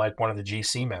somebody like one of the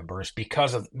GC members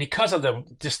because of the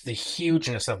just the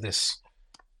hugeness of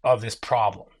this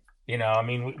problem. I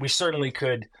mean, we certainly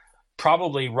could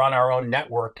probably run our own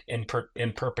network in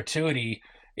perpetuity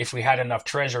if we had enough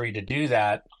treasury to do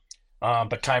that,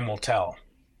 but time will tell.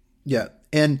 Yeah,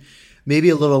 and maybe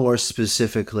a little more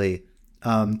specifically,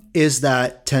 is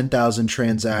that 10,000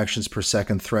 transactions per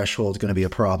second threshold going to be a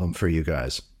problem for you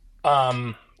guys?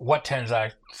 What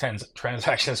transactions per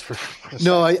second?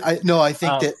 I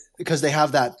think that because they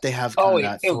have kind of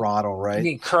that throttle, right? You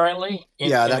mean currently?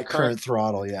 That current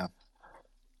throttle, yeah.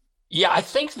 Yeah, I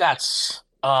think that's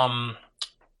when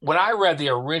I read the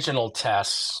original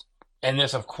tests, and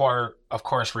this of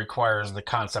course requires the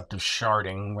concept of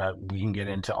sharding. We can get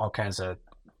into all kinds of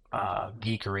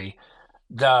geekery.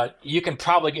 You can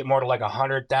probably get more to like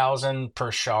 100,000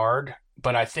 per shard,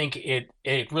 but I think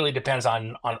it really depends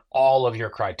on all of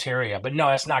your criteria. But no,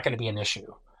 that's not going to be an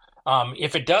issue.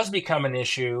 If it does become an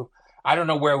issue, I don't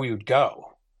know where we would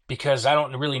go because I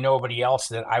don't really know anybody else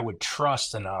that I would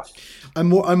trust enough. I'm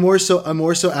more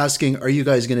so asking, are you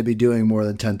guys going to be doing more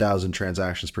than 10,000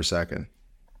 transactions per second?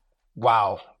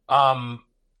 Wow.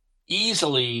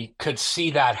 Easily could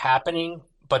see that happening,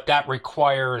 but that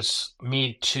requires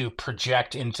me to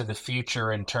project into the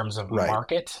future in terms of the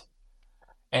market.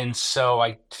 And so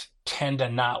I tend to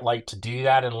not like to do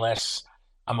that unless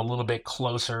I'm a little bit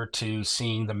closer to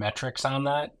seeing the metrics on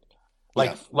that.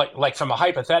 Like from a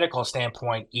hypothetical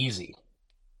standpoint, easy.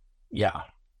 Yeah.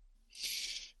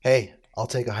 Hey, I'll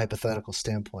take a hypothetical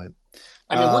standpoint.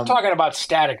 I mean, we're talking about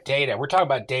static data. We're talking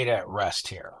about data at rest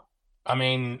here. I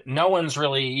mean, no one's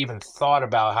really even thought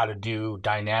about how to do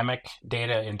dynamic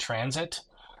data in transit,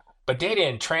 but data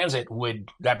in transit would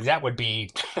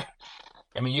be,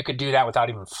 I mean, you could do that without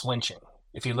even flinching.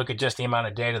 If you look at just the amount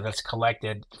of data that's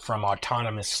collected from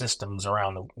autonomous systems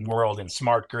around the world and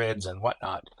smart grids and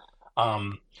whatnot.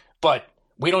 But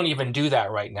we don't even do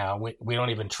that right now. We don't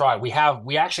even try. We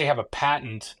actually have a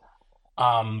patent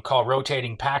called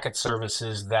rotating packet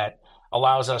services that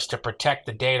allows us to protect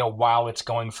the data while it's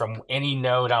going from any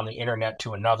node on the internet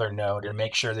to another node and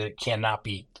make sure that it cannot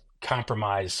be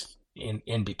compromised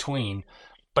in between.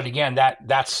 But again,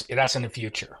 that's in the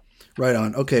future. Right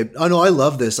on. Okay. Oh no, I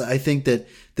love this. I think that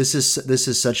this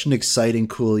is such an exciting,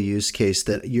 cool use case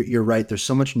that you're right. There's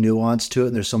so much nuance to it,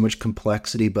 and there's so much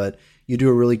complexity, but you do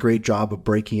a really great job of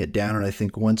breaking it down. And I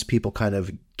think once people kind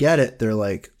of get it, they're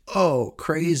like, "Oh,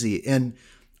 crazy!" And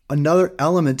another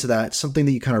element to that, something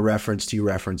that you reference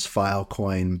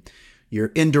Filecoin.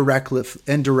 You're indirectly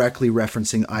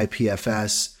referencing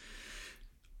IPFS.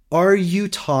 Are you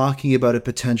talking about a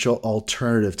potential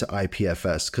alternative to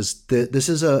IPFS? Because this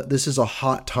is a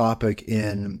hot topic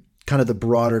in kind of the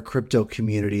broader crypto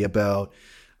community about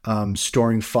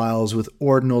storing files with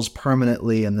ordinals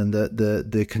permanently, and then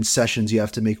the concessions you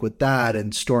have to make with that,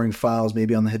 and storing files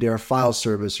maybe on the Hedera file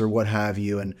service or what have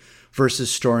you, and versus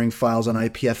storing files on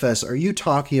IPFS. Are you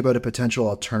talking about a potential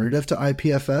alternative to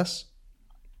IPFS?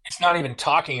 It's not even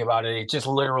talking about it. It just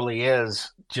literally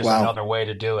is just Wow. another way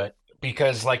to do it.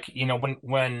 Because like,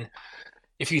 when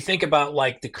if you think about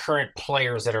like the current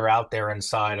players that are out there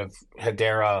inside of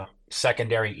Hedera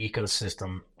secondary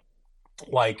ecosystem,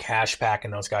 like Hashpack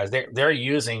and those guys, they're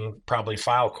using probably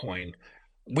Filecoin.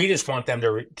 We just want them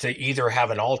to either have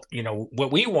an alt,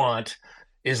 what we want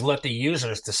is let the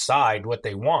users decide what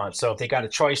they want. So if they got a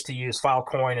choice to use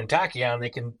Filecoin and Tachyon,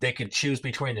 they can choose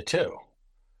between the two.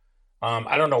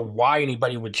 I don't know why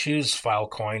anybody would choose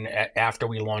Filecoin after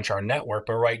we launch our network,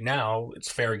 but right now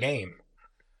it's fair game.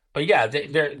 But yeah,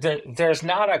 there's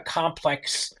not a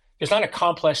complex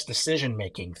decision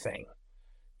making thing.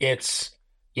 It's,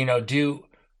 do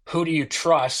who do you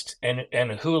trust, and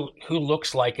who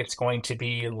looks like it's going to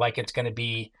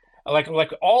be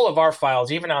like all of our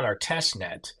files, even on our test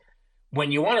net. When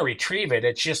you want to retrieve it,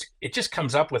 it just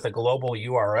comes up with a global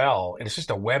URL, and it's just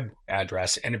a web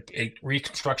address, and it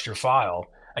reconstructs your file,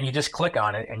 and you just click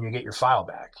on it and you get your file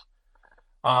back.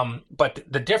 But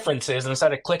the difference is,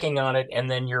 instead of clicking on it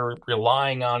and then you're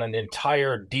relying on an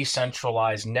entire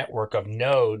decentralized network of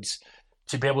nodes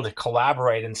to be able to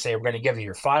collaborate and say, we're going to give you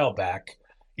your file back,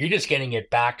 you're just getting it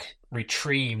back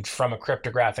retrieved from a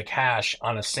cryptographic hash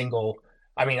on a single,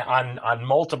 I mean, on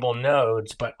multiple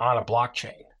nodes, but on a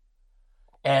blockchain.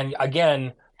 And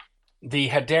again, the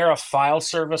Hedera file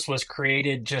service was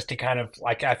created just to kind of,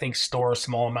 like, I think, store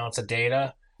small amounts of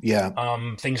data, Yeah.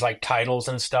 things like titles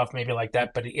and stuff, maybe like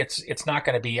that. But it's not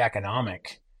going to be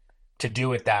economic to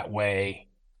do it that way,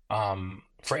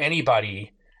 for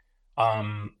anybody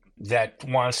that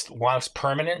wants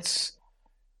permanence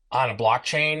on a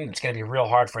blockchain. It's going to be real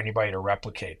hard for anybody to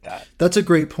replicate that. That's a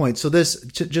great point. So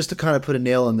just to kind of put a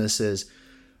nail on this is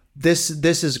this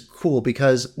is cool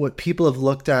because what people have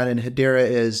looked at in Hedera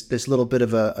is this little bit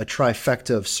of a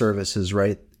trifecta of services,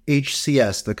 right?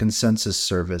 HCS, the consensus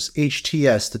service,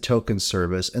 HTS, the token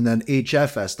service, and then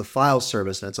HFS, the file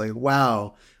service. And it's like,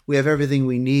 wow, we have everything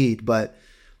we need, but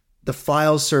the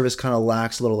file service kind of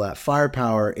lacks a little of that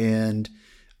firepower, and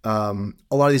a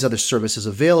lot of these other services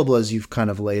available, as you've kind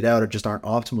of laid out, are just aren't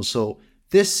optimal. So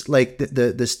this, like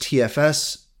this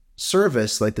TFS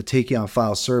service, like the Taekion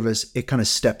file service, it kind of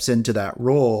steps into that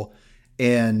role.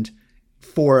 And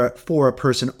for a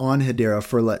person on Hedera,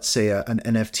 for let's say an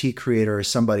NFT creator or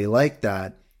somebody like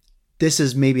that, this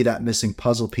is maybe that missing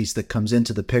puzzle piece that comes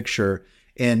into the picture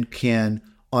and can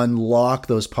unlock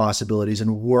those possibilities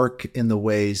and work in the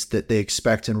ways that they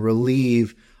expect and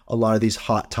relieve a lot of these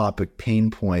hot topic pain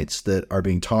points that are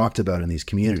being talked about in these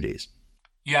communities.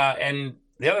 Yeah, and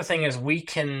the other thing is we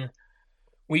can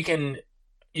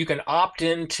you can opt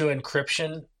into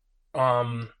encryption,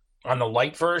 on the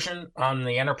light version. On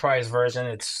the enterprise version,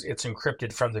 it's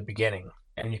encrypted from the beginning,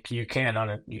 and you can on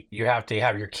it. You have to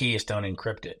have your keystone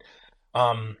encrypted.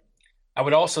 Um, I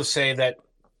would also say that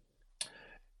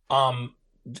um,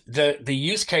 the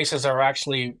use cases are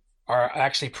actually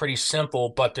pretty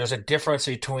simple, but there's a difference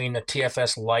between the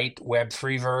TFS Lite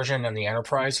Web3 version and the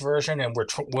enterprise version. And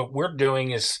what we're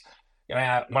doing is, when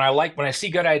I see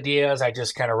good ideas, I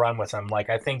just kind of run with them. Like,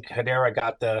 I think Hedera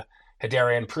got the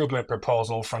Hedera Improvement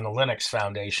Proposal from the Linux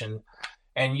Foundation,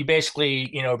 and you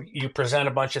basically, you present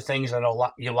a bunch of things, and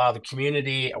you allow the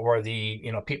community, or the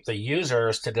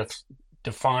users to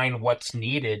define what's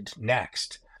needed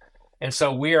next. And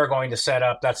so we are going to set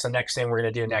up, that's the next thing we're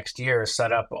going to do next year, is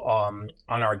set up, on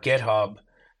our GitHub.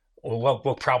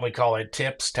 We'll probably call it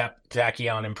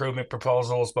Tachyon Improvement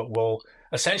Proposals, but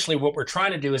essentially what we're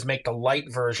trying to do is make the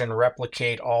light version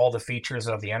replicate all the features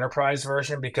of the enterprise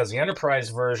version, because the enterprise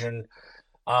version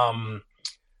um,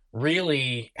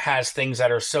 really has things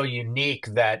that are so unique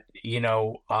that,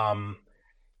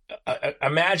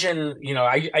 imagine,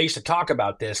 I used to talk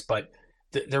about this, but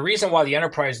the reason why the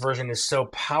enterprise version is so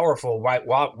powerful,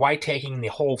 why taking the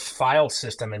whole file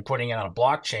system and putting it on a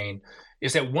blockchain,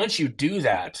 is that once you do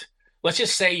that, let's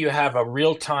just say you have a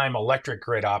real-time electric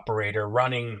grid operator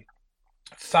running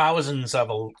thousands of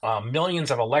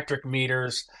millions of electric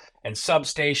meters and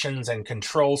substations and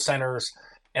control centers,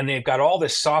 and they've got all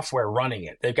this software running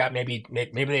it. They've got maybe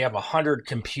they have 100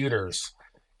 computers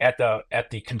at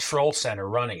the control center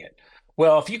running it.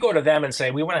 Well, if you go to them and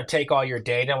say, we want to take all your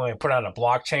data and we put it on a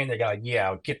blockchain, they go, like,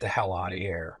 yeah, get the hell out of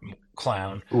here,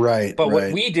 clown. Right, But what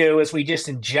right. we do is we just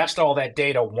ingest all that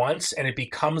data once, and it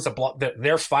becomes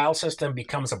their file system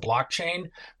becomes a blockchain,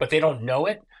 but they don't know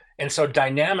it. And so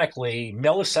dynamically,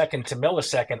 millisecond to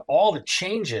millisecond, all the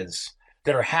changes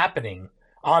that are happening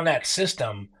on that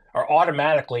system are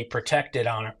automatically protected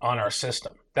on our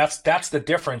system. That's the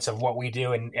difference of what we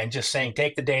do, and just saying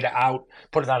take the data out,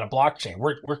 put it on a blockchain.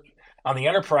 We're on the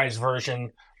enterprise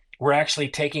version, we're actually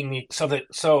taking so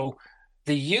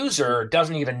the user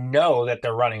doesn't even know that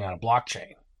they're running on a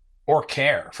blockchain or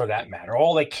care for that matter.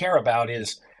 All they care about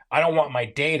is I don't want my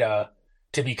data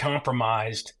to be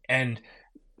compromised. And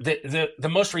the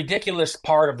most ridiculous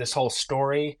part of this whole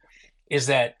story is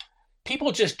that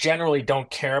people just generally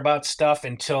don't care about stuff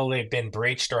until they've been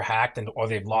breached or hacked or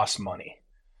they've lost money.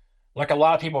 Like a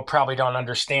lot of people probably don't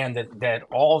understand that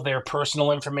all of their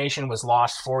personal information was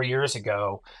lost 4 years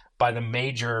ago by the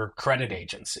major credit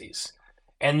agencies.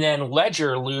 And then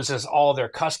Ledger loses all their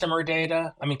customer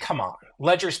data. I mean, come on.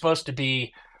 Ledger's supposed to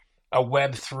be a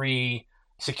Web3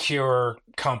 secure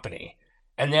company.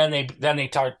 And then they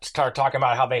start talking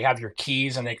about how they have your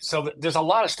keys, so there's a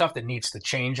lot of stuff that needs to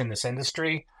change in this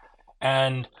industry.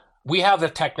 And we have the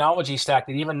technology stack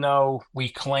that, even though we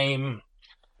claim,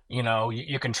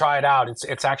 you can try it out,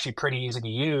 it's actually pretty easy to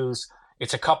use.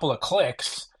 It's a couple of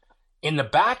clicks. In the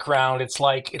background, it's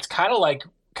kind of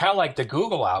like the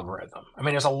Google algorithm. I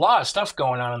mean, there's a lot of stuff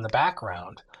going on in the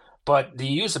background, but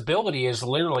the usability is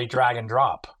literally drag and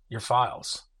drop your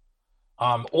files.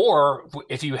 Or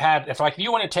if you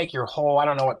want to take your whole, I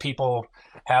don't know what people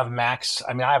have Macs.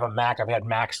 I mean, I have a Mac. I've had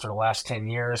Macs for the last 10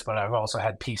 years, but I've also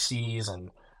had PCs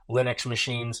and Linux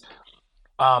machines.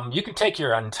 You can take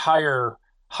your entire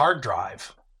hard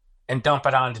drive and dump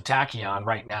it onto Taekion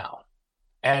right now.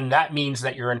 And that means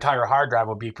that your entire hard drive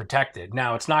will be protected.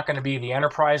 Now, it's not going to be the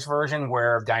enterprise version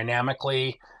where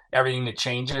dynamically everything that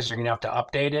changes, you're going to have to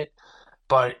update it.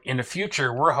 But in the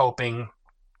future, we're hoping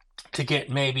to get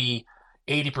maybe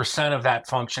 80% of that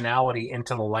functionality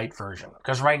into the light version.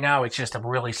 Because right now, it's just a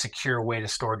really secure way to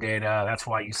store data. That's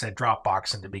why you said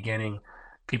Dropbox in the beginning.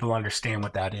 People understand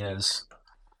what that is.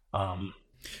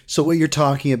 So what you're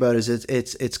talking about is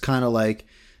it's kind of like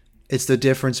it's the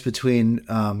difference between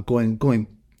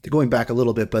going back a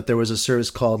little bit, but there was a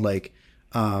service called like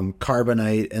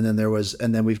Carbonite,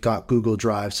 and then we've got Google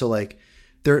Drive. So like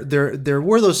there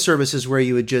were those services where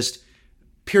you would just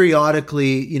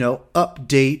periodically,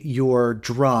 update your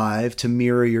drive to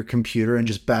mirror your computer and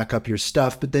just back up your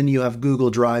stuff. But then you have Google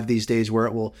Drive these days where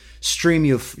it will stream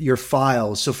your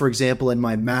files. So for example, in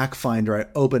my Mac Finder, I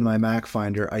open my Mac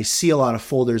Finder, I see a lot of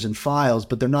folders and files,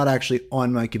 but they're not actually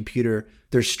on my computer.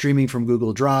 They're streaming from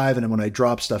Google Drive, and when I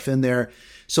drop stuff in there.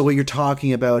 So what you're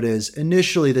talking about is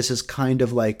initially this is kind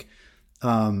of like,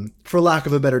 for lack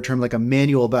of a better term, like a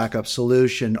manual backup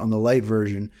solution on the light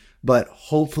version. But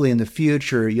hopefully in the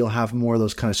future, you'll have more of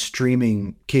those kind of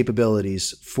streaming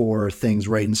capabilities for things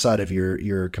right inside of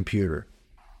your computer.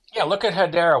 Yeah, look at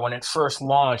Hedera when it first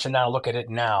launched, and now look at it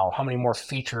now. How many more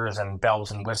features and bells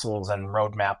and whistles and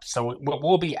roadmaps? So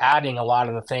we'll be adding a lot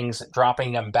of the things,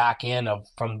 dropping them back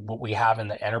from what we have in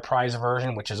the enterprise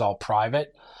version, which is all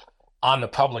private, on the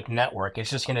public network. It's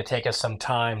just going to take us some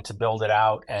time to build it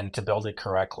out and to build it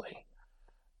correctly.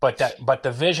 But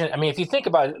the vision, I mean, if you think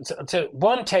about it,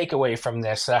 one takeaway from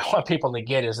this that I want people to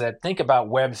get is that think about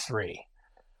Web3.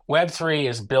 Web3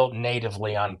 is built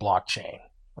natively on blockchain,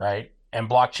 right? And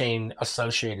blockchain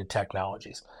associated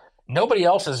technologies. Nobody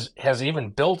else has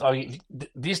even built,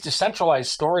 these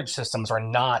decentralized storage systems are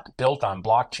not built on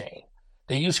blockchain.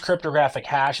 They use cryptographic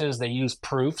hashes, they use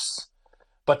proofs.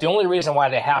 But the only reason why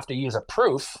they have to use a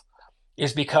proof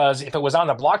is because if it was on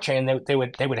the blockchain, they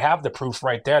would have the proof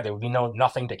right there. There would be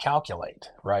nothing to calculate,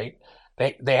 right?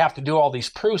 They have to do all these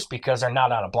proofs because they're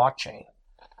not on a blockchain.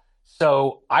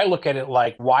 So I look at it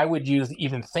like, why would you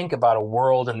even think about a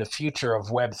world in the future of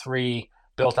Web3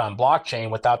 built on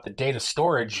blockchain without the data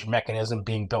storage mechanism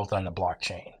being built on the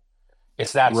blockchain?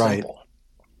 It's that Right. simple.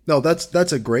 No,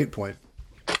 that's a great point.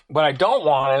 What I don't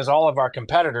want is all of our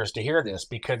competitors to hear this,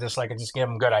 because it's like I just give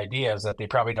them good ideas that they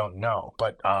probably don't know.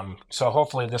 But so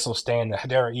hopefully this will stay in the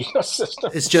Hedera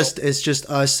ecosystem. It's just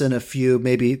us and a few,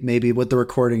 maybe with the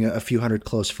recording, a few hundred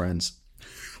close friends.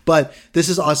 But this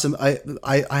is awesome.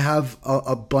 I have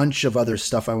a bunch of other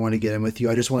stuff I want to get in with you.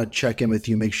 I just want to check in with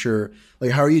you, make sure,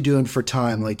 like, how are you doing for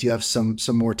time? Like, do you have some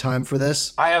more time for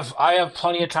this? I have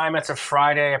plenty of time. It's a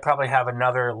Friday. I probably have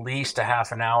another at least a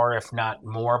half an hour, if not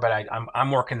more. But I'm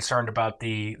more concerned about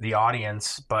the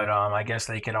audience. But I guess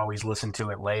they can always listen to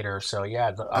it later. So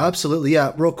yeah, Absolutely.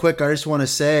 Yeah. Real quick, I just want to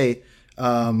say,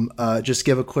 just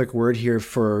give a quick word here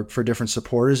for different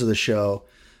supporters of the show.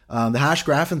 The Hash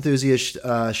Graph Enthusiast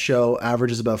show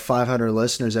averages about 500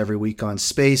 listeners every week on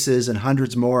Spaces and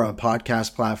hundreds more on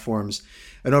podcast platforms.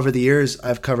 And over the years,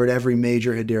 I've covered every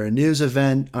major Hedera news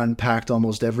event, unpacked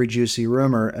almost every juicy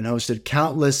rumor, and hosted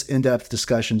countless in-depth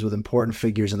discussions with important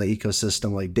figures in the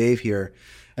ecosystem like Dave here.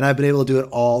 And I've been able to do it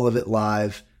all of it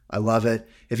live. I love it.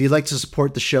 If you'd like to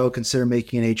support the show, consider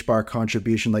making an HBAR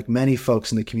contribution like many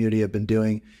folks in the community have been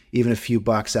doing. Even a few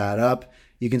bucks add up.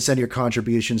 You can send your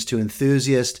contributions to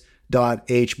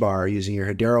enthusiast.hbar using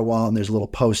your Hedera wallet, and there's a little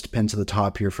post pinned to the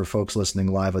top here for folks listening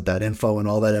live with that info, and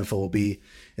all that info will be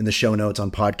in the show notes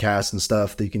on podcasts and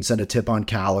stuff that you can send a tip on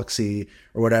Galaxy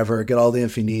or whatever. Get all the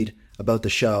info you need about the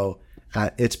show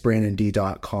at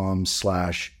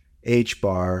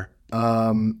itsbrandond.com/hbar.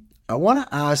 I want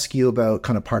to ask you about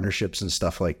kind of partnerships and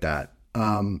stuff like that.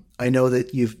 I know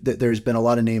that there's been a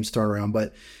lot of names thrown around,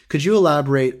 but could you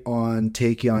elaborate on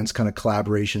Taekion's kind of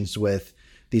collaborations with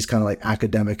these kind of like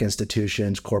academic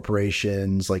institutions,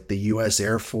 corporations, like the U.S.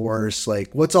 Air Force? Like,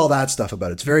 what's all that stuff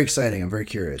about? It's very exciting. I'm very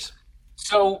curious.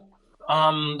 so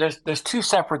there's two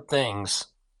separate things.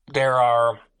 There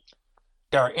are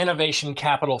there are innovation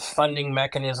capital funding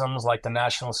mechanisms like the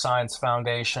National Science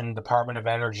Foundation, Department of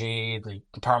Energy, the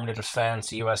Department of Defense,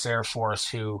 the U.S. Air Force,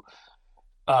 who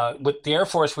with the Air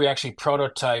Force, we actually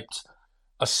prototyped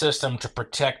a system to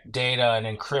protect data and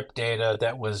encrypt data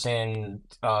that was in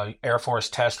Air Force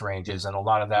test ranges, and a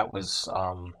lot of that was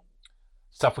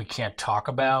stuff we can't talk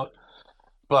about.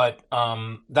 But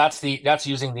that's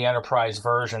using the enterprise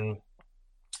version.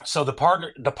 So the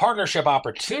partnership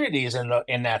opportunities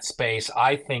in that space,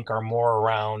 I think, are more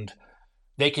around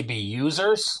they could be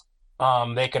users.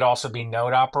 They could also be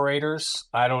node operators.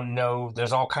 I don't know.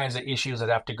 There's all kinds of issues that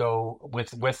have to go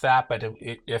with that. But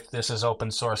if this is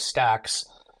open source stacks,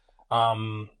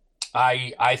 um,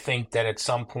 I think that at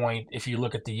some point, if you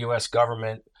look at the U.S.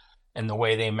 government and the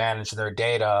way they manage their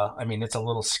data, I mean, it's a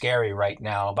little scary right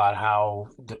now about how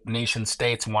the nation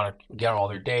states want to get all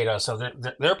their data. So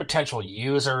they're potential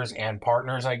users and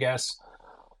partners, I guess.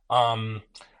 Um,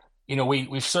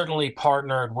 we've certainly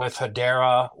partnered with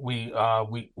Hedera. We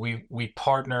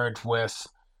partnered with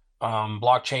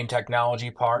blockchain technology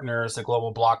partners, the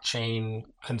Global Blockchain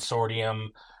Consortium.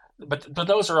 But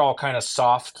those are all kind of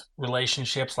soft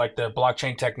relationships, like the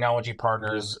blockchain technology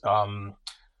partners.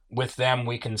 With them,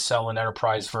 we can sell an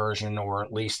enterprise version or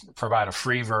at least provide a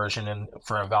free version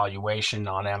for evaluation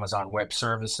on Amazon Web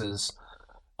Services.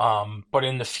 But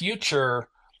in the future,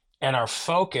 and our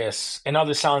focus, I know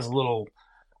this sounds a little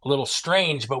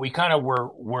strange, but we kind of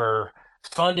were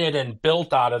funded and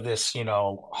built out of this,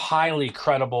 highly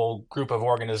credible group of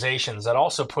organizations that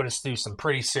also put us through some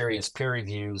pretty serious peer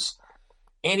reviews.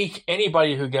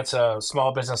 Anybody who gets a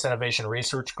Small Business Innovation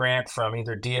Research grant from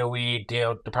either DOE,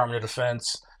 Department of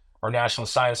Defense, or National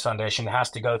Science Foundation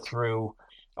has to go through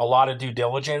a lot of due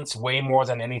diligence, way more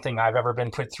than anything I've ever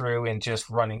been put through in just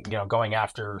running, going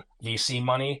after VC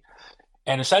money.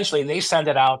 And essentially, they send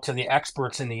it out to the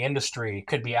experts in the industry. It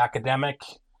could be academic.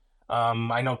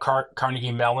 I know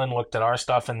Carnegie Mellon looked at our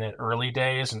stuff in the early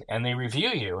days, and they review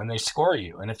you and they score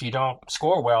you. And if you don't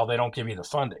score well, they don't give you the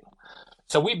funding.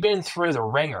 So we've been through the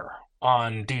ringer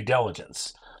on due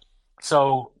diligence.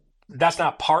 So that's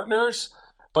not partners,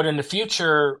 but in the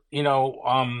future,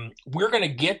 we're going to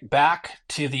get back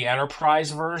to the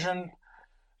enterprise version.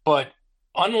 But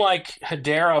unlike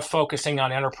Hedera focusing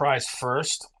on enterprise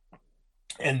first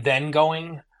and then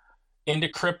going into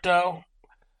crypto,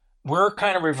 we're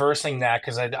kind of reversing that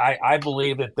because I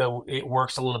believe that it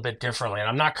works a little bit differently. And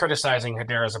I'm not criticizing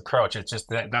Hedera's approach. It's just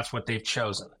that's what they've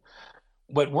chosen.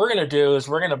 What we're going to do is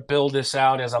we're going to build this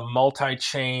out as a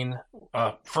multi-chain,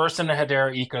 first in the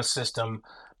Hedera ecosystem,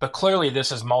 but clearly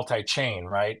this is multi-chain,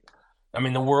 right? I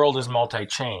mean, the world is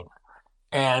multi-chain.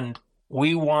 And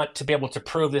we want to be able to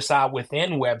prove this out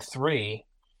within Web3.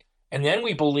 And then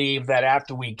we believe that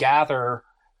after we gather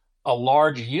a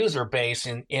large user base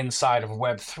inside of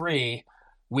Web3,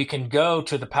 we can go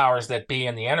to the powers that be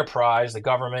in the enterprise, the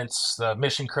governments, the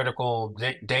mission critical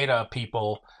data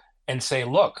people, and say,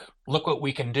 look what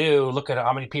we can do. Look at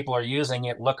how many people are using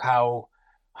it. Look how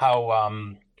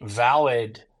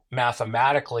valid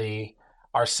mathematically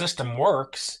our system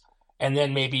works. and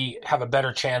then maybe have a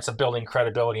better chance of building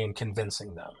credibility and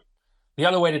convincing them. The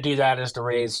other way to do that is to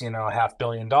raise, $500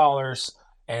 million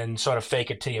and sort of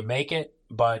fake it till you make it.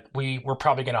 But we're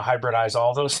probably going to hybridize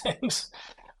all those things.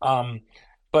 Um,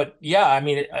 but yeah, I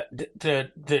mean,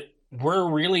 we're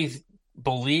really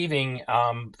believing.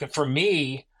 For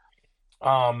me,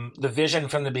 the vision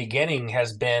from the beginning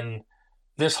has been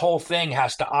this whole thing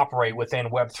has to operate within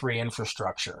Web3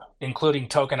 infrastructure, including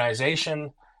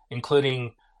tokenization,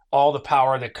 including all the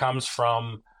power that comes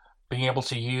from being able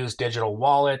to use digital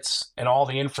wallets and all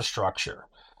the infrastructure.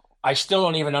 I still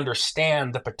don't even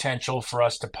understand the potential for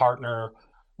us to partner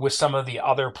with some of the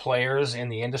other players in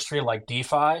the industry like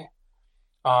DeFi.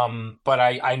 But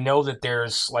I know that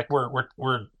there's like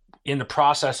we're in the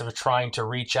process of trying to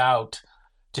reach out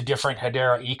to different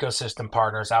Hedera ecosystem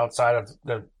partners outside of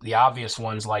the obvious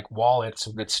ones like wallets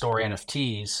that store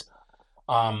NFTs.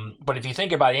 But if you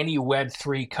think about any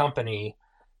Web3 company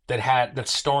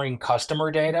that's storing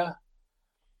customer data,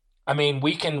 I mean,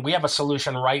 we have a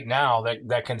solution right now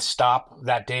that can stop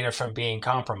that data from being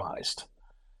compromised.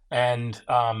 And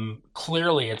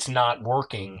clearly it's not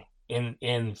working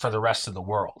in for the rest of the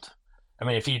world. I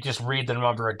mean, if you just read the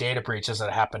number of data breaches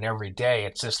that happen every day,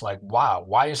 it's just like, wow,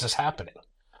 why is this happening?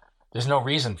 There's no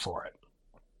reason for it.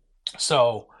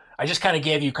 So I just kind of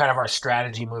gave you kind of our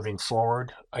strategy moving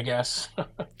forward, I guess.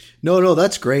 No,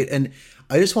 that's great. And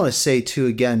I just want to say too,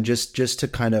 again, just to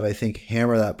kind of, I think,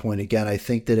 hammer that point again, I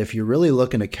think that if you're really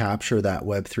looking to capture that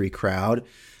Web3 crowd,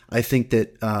 I think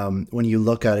that when you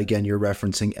look at, again, you're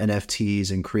referencing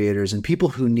NFTs and creators and people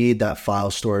who need that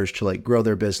file storage to like grow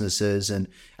their businesses. And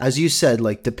as you said,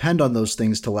 like depend on those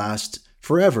things to last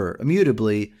forever,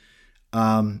 immutably.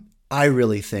 I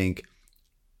really think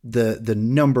the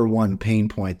number one pain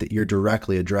point that you're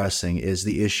directly addressing is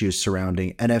the issues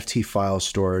surrounding NFT file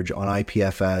storage on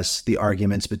IPFS, the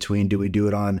arguments between do we do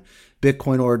it on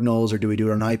Bitcoin ordinals or do we do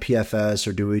it on IPFS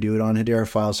or do we do it on Hedera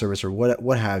file service or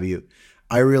what have you.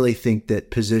 I really think that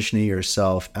positioning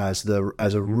yourself as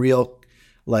a real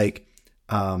like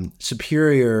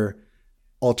superior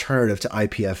alternative to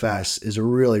IPFS is a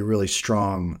really, really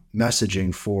strong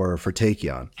messaging for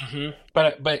Taekion. Mm-hmm.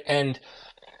 But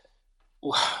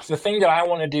the thing that I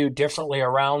want to do differently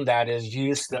around that is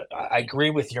I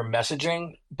agree with your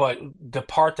messaging, but the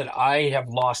part that I have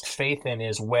lost faith in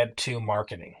is Web2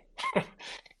 marketing.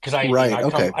 Because Right.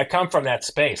 Okay. I come from that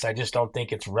space. I just don't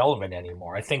think it's relevant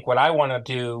anymore. I think what I want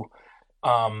to do,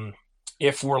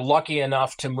 if we're lucky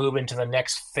enough to move into the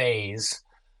next phase,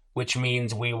 which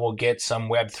means we will get some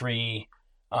Web3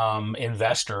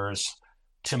 investors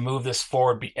to move this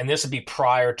forward, and this would be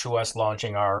prior to us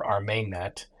launching our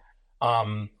mainnet.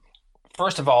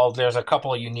 First of all, there's a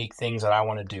couple of unique things that I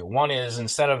want to do. One is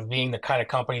instead of being the kind of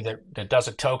company that does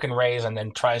a token raise and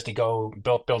then tries to go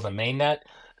build a mainnet,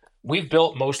 we've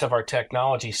built most of our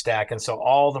technology stack. And so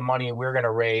all the money we're going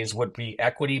to raise would be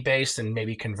equity based and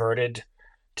maybe converted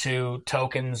to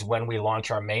tokens when we launch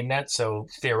our mainnet. So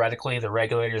theoretically, the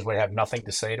regulators would have nothing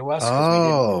to say to us because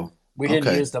Oh, we didn't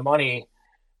okay. use the money.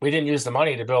 We didn't use the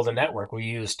money to build a network. We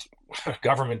used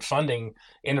government funding,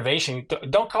 innovation.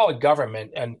 Don't call it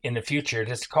government and in the future,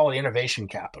 just call it innovation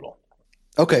capital.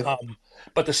 Okay.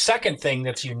 But the second thing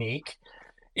that's unique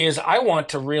is I want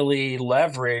to really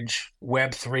leverage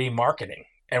Web3 marketing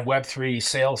and Web3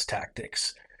 sales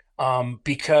tactics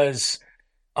because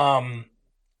um,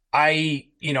 I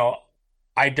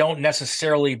don't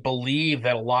necessarily believe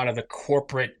that a lot of the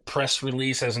corporate press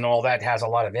releases and all that has a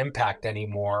lot of impact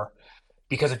anymore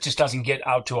because it just doesn't get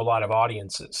out to a lot of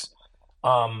audiences.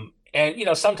 And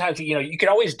sometimes you can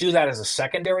always do that as a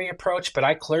secondary approach, but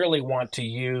I clearly want to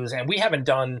use, and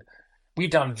we've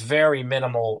done very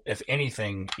minimal, if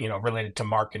anything, related to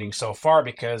marketing so far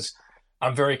because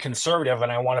I'm very conservative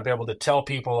and I want to be able to tell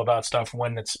people about stuff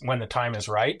when the time is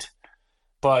right.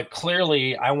 But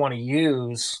clearly, I want to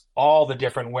use all the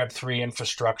different Web3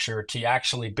 infrastructure to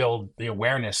actually build the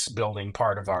awareness building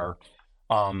part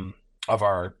um, of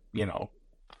our,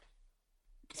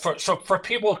 for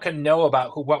people can know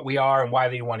about what we are and why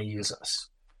they want to use us.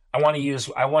 I want to use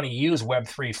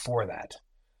Web3 for that.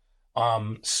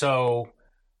 So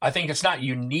I think it's not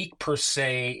unique per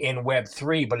se in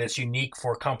Web3, but it's unique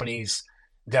for companies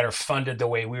that are funded the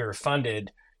way we were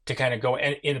funded to kind of go.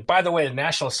 And by the way, the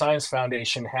National Science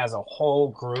Foundation has a whole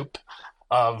group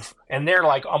and they're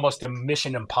like almost a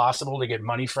mission impossible to get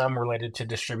money from related to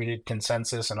distributed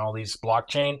consensus and all these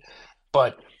blockchain.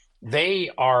 But they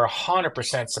are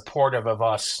 100% supportive of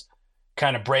us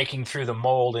kind of breaking through the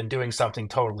mold and doing something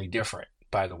totally different,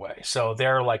 by the way. So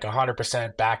they're like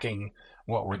 100% backing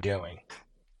what we're doing,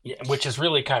 which is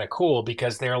really kind of cool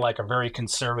because they're like a very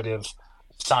conservative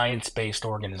science-based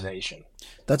organization.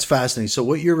 That's fascinating. So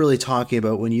what you're really talking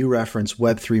about when you reference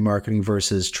Web3 marketing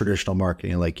versus traditional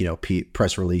marketing, like,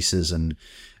 press releases and,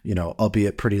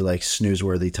 albeit pretty like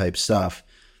snoozeworthy type stuff.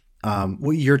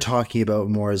 What you're talking about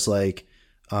more is like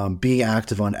being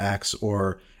active on X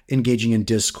or engaging in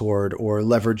Discord or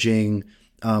leveraging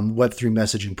Web3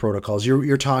 messaging protocols.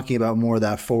 You're talking about more of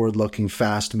that forward-looking,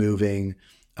 fast-moving,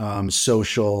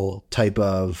 social type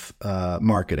of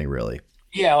marketing, really.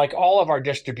 Yeah, like all of our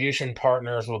distribution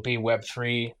partners will be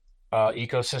Web3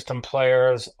 ecosystem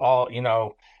players.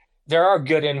 There are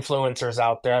good influencers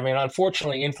out there. I mean,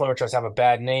 unfortunately, influencers have a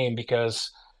bad name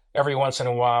because every once in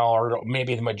a while, or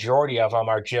maybe the majority of them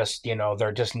are just,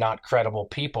 they're just not credible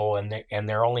people, and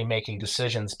they're only making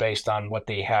decisions based on what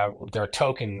they have, their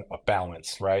token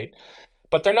balance, right?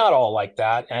 But they're not all like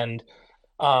that, and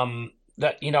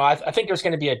I think there's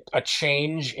going to be a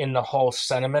change in the whole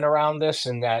sentiment around this,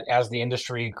 and that as the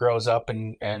industry grows up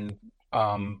and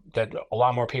that a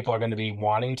lot more people are going to be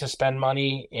wanting to spend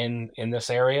money in this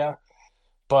area.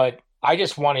 But I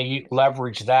just want to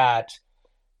leverage that,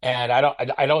 and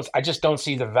I just don't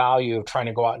see the value of trying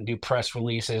to go out and do press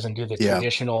releases and do the Yeah.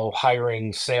 traditional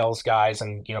hiring sales guys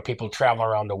and people travel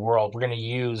around the world. We're going to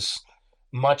use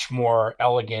much more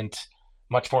elegant,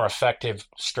 much more effective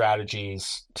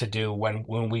strategies to do when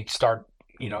we start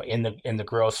in the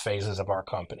growth phases of our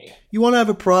company. You want to have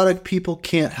a product people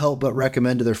can't help but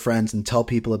recommend to their friends and tell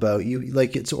people about. You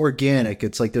like, it's organic.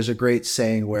 It's like there's a great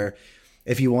saying where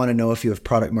if you want to know if you have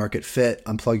product market fit,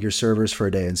 unplug your servers for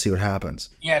a day and see what happens.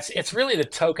 Yeah, it's really the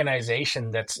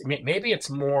tokenization that's maybe it's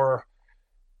more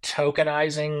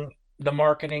tokenizing the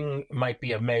marketing might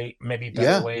be maybe better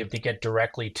Yeah. way to get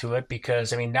directly to it,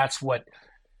 because I mean that's what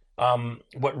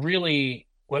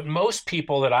most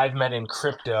people that I've met in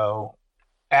crypto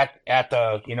at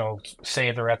the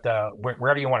say they're at the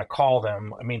wherever you want to call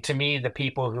them. I mean, to me, the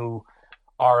people who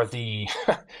are the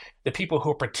the people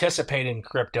who participate in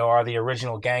crypto are the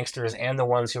original gangsters and the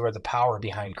ones who are the power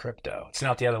behind crypto. It's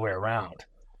not the other way around.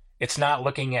 It's not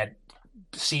looking at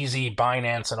CZ,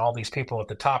 Binance, and all these people at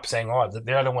the top saying, "Oh,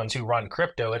 they're the ones who run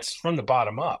crypto." It's from the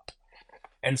bottom up.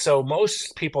 And so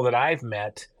most people that I've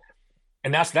met,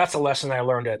 and that's a lesson I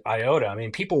learned at IOTA. I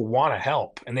mean, people want to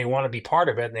help and they want to be part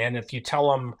of it. And if you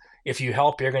tell them if you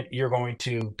help, you're going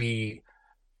to be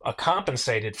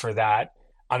compensated for that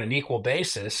on an equal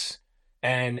basis,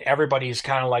 and everybody's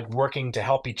kind of like working to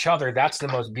help each other. That's the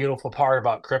most beautiful part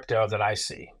about crypto that I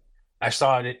see. I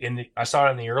saw it in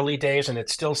the early days, and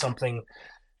it's still something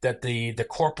that the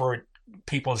corporate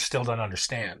people still don't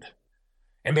understand.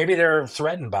 And maybe they're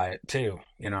threatened by it too.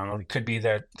 It could be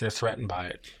that they're threatened by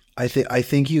it. I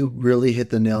think you really hit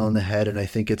the nail on the head, and I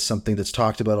think it's something that's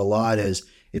talked about a lot. Is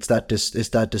it's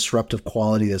that disruptive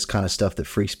quality, this kind of stuff that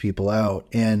freaks people out.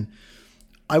 And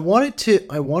I wanted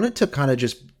to kind of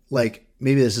just like,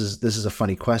 maybe this is a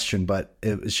funny question, but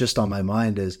it was just on my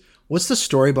mind. Is what's the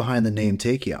story behind the name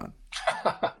Taekion?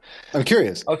 I'm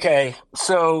curious. Okay,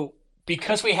 so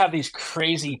because we have these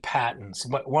crazy patents,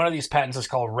 one of these patents is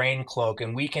called Rain Cloak,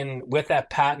 and with that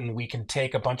patent, we can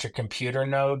take a bunch of computer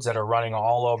nodes that are running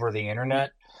all over the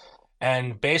internet,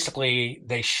 and basically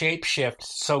they shapeshift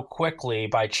so quickly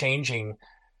by changing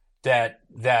that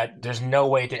there's no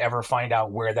way to ever find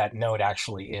out where that node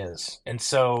actually is. And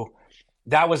so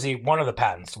that was one of the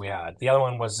patents we had. The other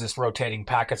one was this rotating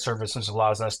packet service, which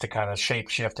allows us to kind of shape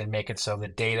shift and make it so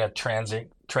that data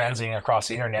transiting across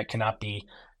the internet cannot be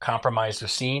compromised or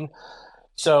seen.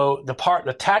 So the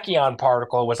tachyon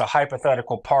particle was a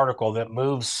hypothetical particle that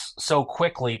moves so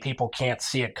quickly people can't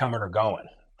see it coming or going.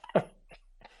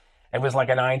 It was like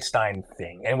an Einstein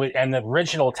thing, and the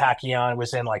original tachyon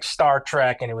was in like Star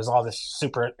Trek, and it was all this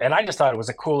super. And I just thought it was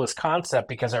the coolest concept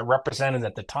because it represented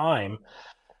at the time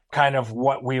kind of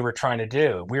what we were trying to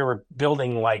do. We were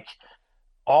building like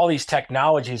all these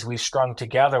technologies we strung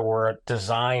together were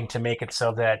designed to make it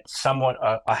so that someone,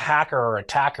 a hacker or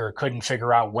attacker, couldn't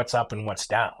figure out what's up and what's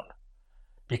down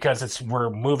because we're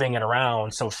moving it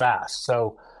around so fast.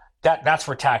 So that's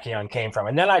where tachyon came from.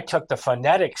 And then I took the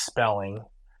phonetic spelling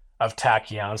of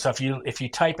tachyon. So if you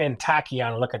type in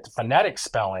tachyon and look at the phonetic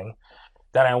spelling,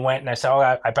 then I went and I said,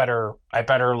 oh, I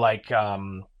better like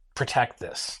protect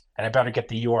this, and I better get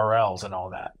the URLs and all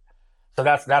that. So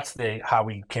that's how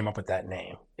we came up with that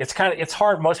name. It's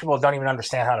hard. Most people don't even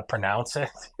understand how to pronounce it.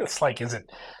 It's like, is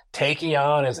it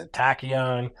Taekion? Is it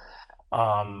tachyon?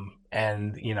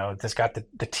 And it's got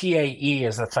the TAE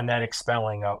is the phonetic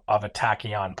spelling of a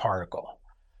tachyon particle.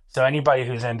 So anybody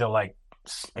who's into like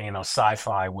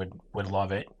sci-fi would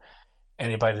love it.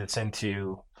 Anybody that's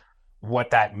into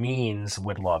what that means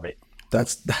would love it.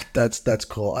 That's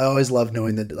cool. I always love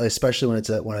knowing that, especially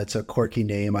when it's a quirky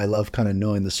name. I love kind of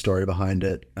knowing the story behind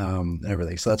it, and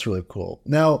everything. So that's really cool.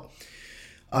 Now,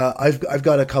 I've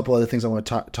got a couple other things I want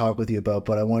to talk with you about,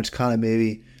 but I want to kind of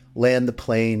maybe land the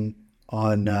plane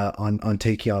on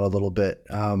Taekion a little bit.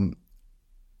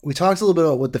 We talked a little bit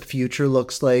about what the future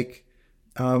looks like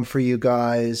for you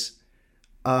guys.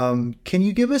 Can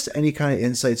you give us any kind of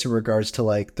insights in regards to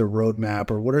like the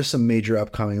roadmap, or what are some major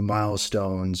upcoming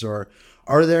milestones, or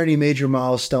are there any major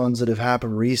milestones that have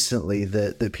happened recently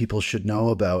that people should know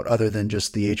about other than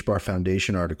just the HBAR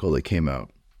Foundation article that came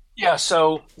out? Yeah,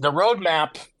 so the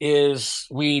roadmap is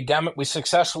we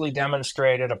successfully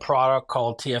demonstrated a product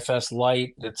called TFS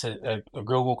Lite. It's a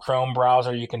Google Chrome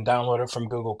browser. You can download it from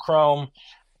Google Chrome.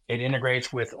 It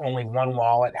integrates with only one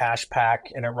wallet,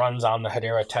 Hashpack, and it runs on the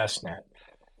Hedera testnet.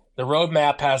 The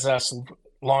roadmap has us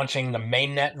launching the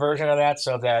mainnet version of that,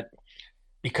 so that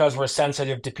because we're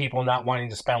sensitive to people not wanting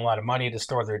to spend a lot of money to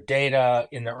store their data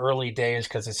in the early days,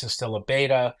 because this is still a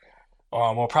beta,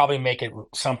 we'll probably make it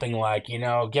something like,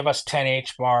 give us 10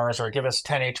 H bars, or give us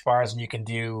 10 H bars and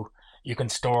you can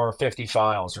store 50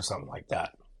 files or something like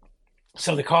that.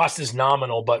 So the cost is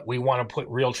nominal, but we want to put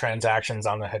real transactions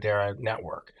on the Hedera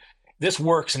network. This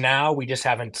works now. We just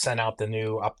haven't sent out the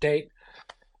new update.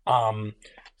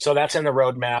 So that's in the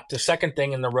roadmap. The second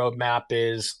thing in the roadmap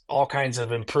is all kinds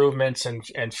of improvements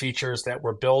and features that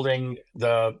we're building.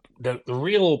 The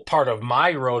real part of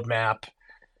my roadmap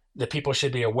that people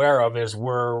should be aware of is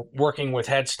we're working with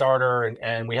Headstarter,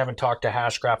 and we haven't talked to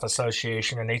Hashgraph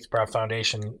Association and HBAR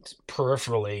Foundation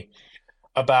peripherally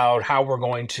about how we're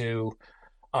going to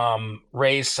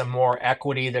raise some more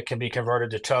equity that can be converted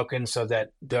to tokens, so that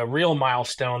the real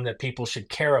milestone that people should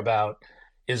care about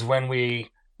is when we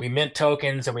mint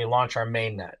tokens and we launch our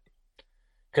mainnet.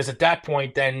 Because at that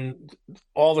point, then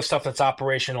all the stuff that's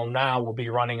operational now will be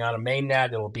running on a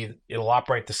mainnet. It'll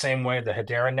operate the same way the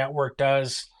Hedera network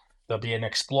does. There'll be an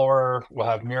explorer. We'll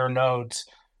have mirror nodes.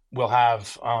 We'll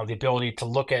have the ability to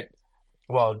look at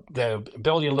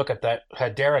the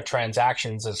Hedera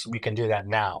transactions, as we can do that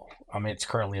now. I mean, it's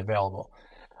currently available.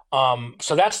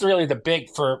 So that's really the big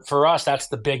for us. That's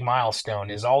the big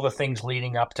milestone, is all the things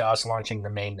leading up to us launching the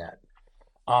mainnet.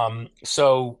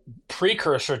 So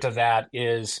precursor to that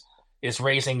is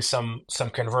raising some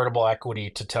convertible equity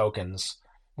to tokens,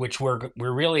 which we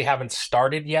really haven't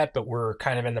started yet, but we're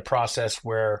kind of in the process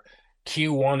where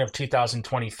Q1 of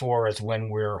 2024 is when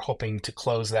we're hoping to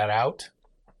close that out.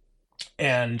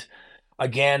 And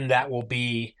again, that will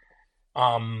be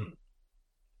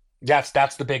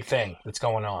that's the big thing that's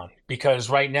going on,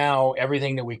 because right now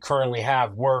everything that we currently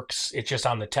have works. It's just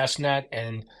on the test net,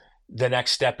 and the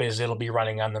next step is it'll be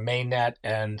running on the mainnet,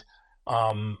 and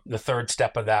the third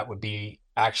step of that would be,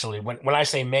 actually, when I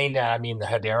say mainnet, I mean the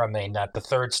Hedera mainnet. The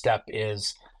third step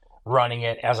is running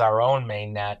it as our own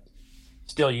mainnet,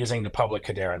 still using the public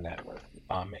Hedera network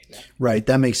mainnet. Right,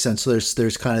 that makes sense. So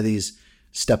there's kind of these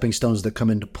stepping stones that come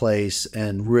into place,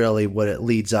 and really what it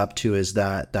leads up to is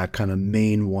that kind of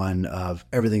main one of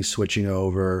everything switching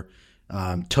over,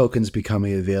 tokens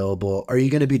becoming available. Are you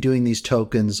going to be doing these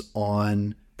tokens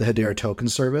on the Hedera token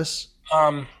service?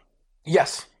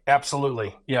 Yes,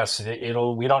 absolutely. Yes,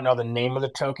 we don't know the name of the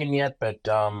token yet, but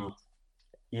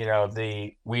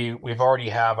we've already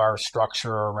have our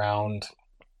structure around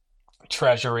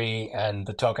treasury and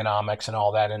the tokenomics and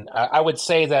all that. And I would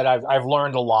say that I've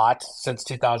learned a lot since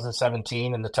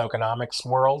 2017 in the tokenomics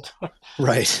world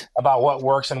Right. about what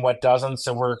works and what doesn't.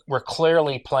 So we're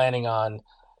clearly planning on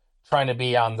trying to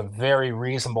be on the very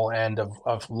reasonable end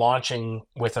of launching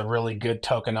with a really good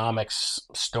tokenomics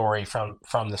story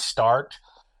from the start.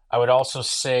 I would also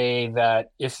say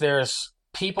that if there's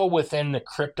people within the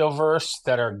cryptoverse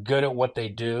that are good at what they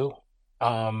do,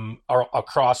 or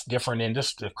across different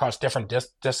industries, across different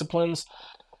disciplines,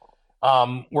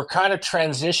 we're kind of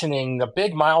transitioning. The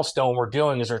big milestone we're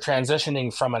doing is we're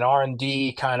transitioning from an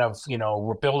R&D kind of,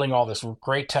 we're building all this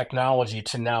great technology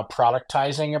to now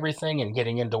productizing everything and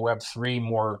getting into Web3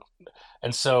 more.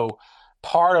 And so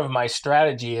part of my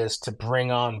strategy is to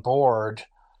bring on board,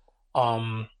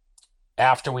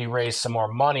 after we raise some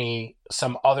more money,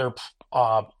 some other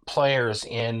players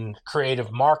in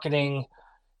creative marketing,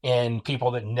 and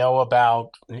people that know about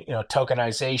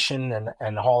tokenization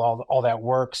and all that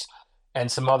works,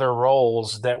 and some other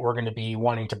roles that we're going to be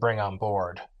wanting to bring on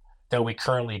board that we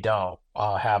currently don't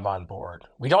have on board.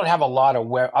 We don't have a lot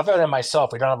of other than myself,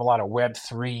 we don't have a lot of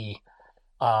Web3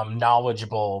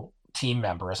 knowledgeable team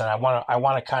members, and I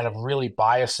want to kind of really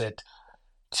bias it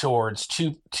towards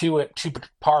two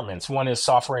departments. One is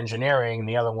software engineering, and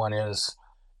the other one is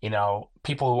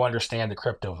people who understand the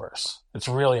cryptoverse. It's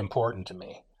really important to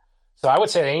me. So I would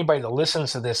say that anybody that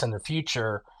listens to this in the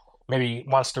future, maybe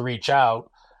wants to reach out,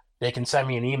 they can send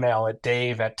me an email at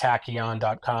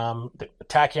dave@taekion.com.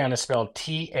 Taekion is spelled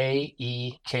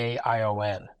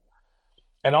Taekion.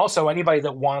 And also anybody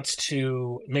that wants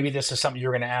to, maybe this is something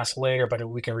you're going to ask later, but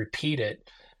we can repeat it.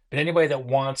 But anybody that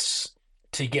wants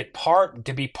to be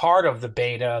part of the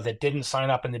beta that didn't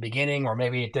sign up in the beginning, or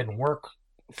maybe it didn't work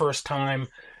first time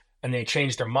and they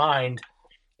changed their mind,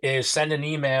 is send an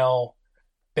email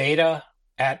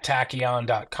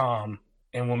beta@taekion.com,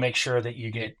 and we'll make sure that you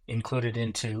get included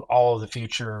into all of the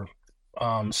future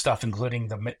stuff, including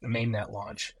the mainnet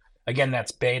launch. Again,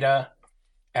 that's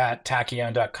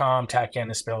beta@taekion.com.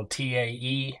 Taekion is spelled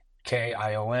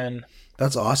Taekion.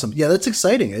 That's awesome. Yeah, that's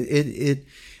exciting.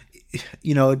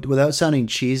 Without sounding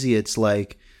cheesy, it's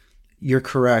like you're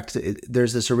correct.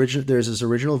 There's this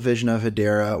original vision of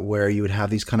Hedera where you would have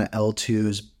these kind of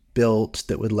L2s built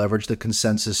that would leverage the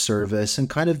consensus service and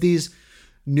kind of these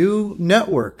new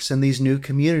networks and these new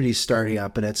communities starting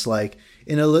up. And it's like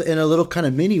in a little kind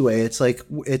of mini way, it's like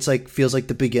feels like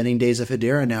the beginning days of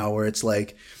Hedera now, where it's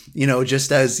like,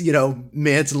 just as,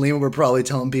 Mance and Lima were probably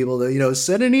telling people to,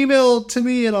 send an email to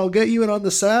me and I'll get you in on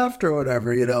the SAFT or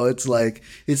whatever, it's like,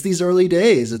 it's these early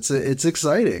days. It's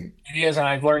exciting. It is, and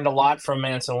I've learned a lot from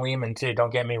Mance and Lehman too.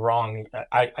 Don't get me wrong.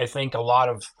 I think a lot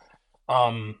of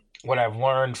what I've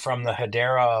learned from the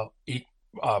Hedera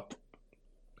uh,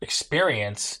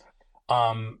 experience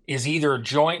is either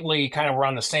jointly kind of we're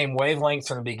on the same wavelength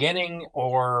from the beginning,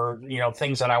 or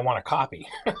things that I want to copy.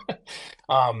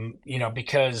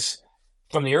 Because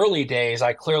from the early days,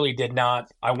 I clearly did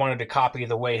not. I wanted to copy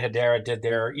the way Hedera did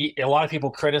their. A lot of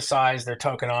people criticize their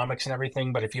tokenomics and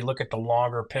everything, but if you look at the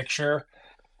longer picture,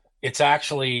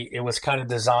 it was kind of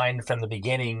designed from the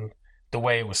beginning the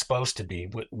way it was supposed to be,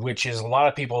 which is a lot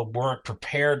of people weren't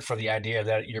prepared for the idea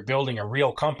that you're building a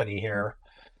real company here.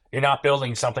 You're not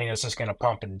building something that's just going to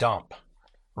pump and dump,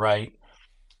 right?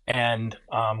 And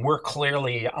we're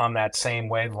clearly on that same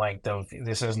wavelength of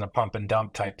this isn't a pump and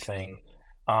dump type thing.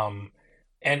 Um,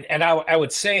 and I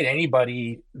would say to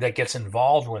anybody that gets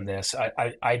involved with this,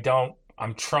 I don't,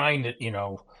 I'm trying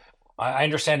to, I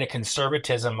understand the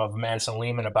conservatism of Manson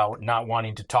Lehman about not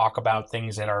wanting to talk about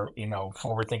things that are,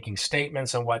 forward-thinking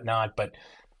statements and whatnot. But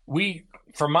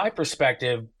from my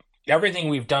perspective, everything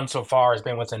we've done so far has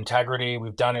been with integrity.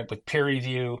 We've done it with peer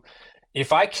review.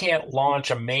 If I can't launch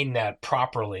a mainnet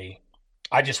properly,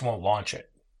 I just won't launch it.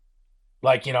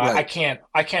 Like, I Right. can't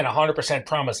 100%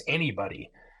 promise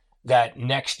anybody that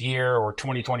next year or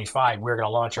 2025 we're going to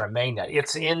launch our mainnet.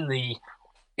 It's in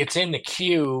the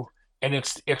queue, and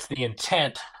it's the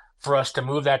intent for us to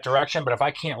move that direction. But if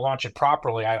I can't launch it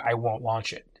properly, I won't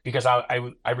launch it, because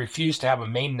I refuse to have a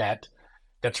mainnet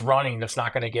that's running that's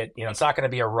not going to get, it's not going to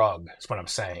be a rug. That's what I'm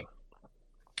saying.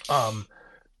 Um,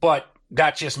 but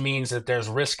that just means that there's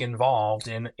risk involved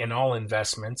in all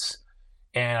investments,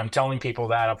 and I'm telling people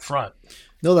that up front.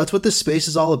 No, that's what this space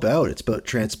is all about. It's about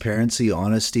transparency,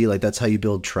 honesty. Like that's how you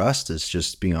build trust. Is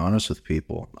just being honest with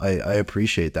people. I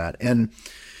appreciate that. And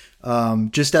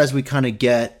just as we kind of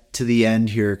get to the end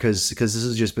here, because this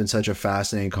has just been such a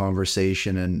fascinating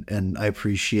conversation, and I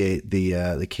appreciate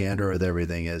the candor with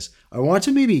everything. Is I want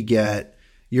to maybe get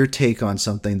your take on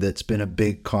something that's been a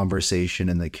big conversation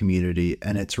in the community,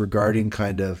 and it's regarding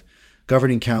kind of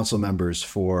governing council members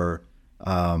for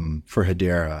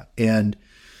Hedera. And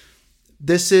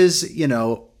this is,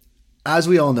 as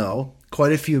we all know,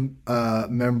 quite a few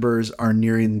members are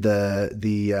nearing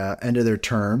the end of their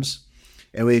terms,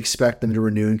 and we expect them to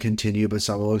renew and continue, but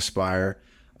some will expire.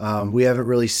 We haven't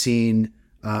really seen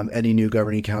any new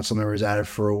governing council members added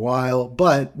for a while,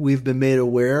 but we've been made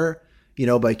aware,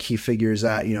 by key figures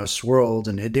at, Swirled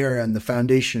and Hedera and the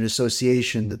Foundation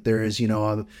Association, that there is,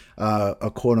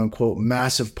 a quote unquote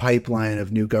massive pipeline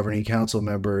of new governing council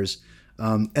members.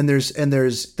 And there's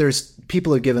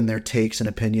people have given their takes and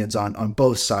opinions on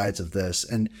both sides of this.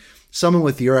 And someone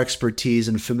with your expertise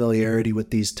and familiarity with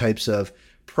these types of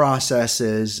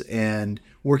processes and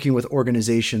working with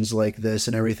organizations like this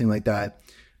and everything like that,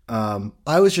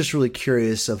 I was just really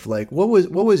curious of like,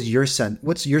 what's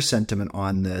your sentiment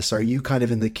on this? Are you kind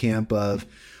of in the camp of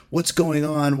what's going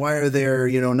on? Why are there,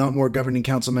 not more governing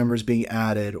council members being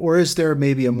added? Or is there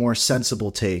maybe a more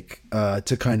sensible take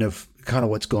to kind of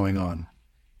what's going on?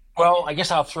 Well, I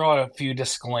guess I'll throw out a few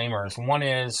disclaimers. One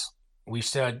is, we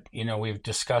said, we've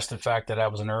discussed the fact that I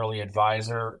was an early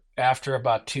advisor. After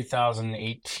about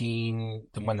 2018,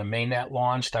 when the mainnet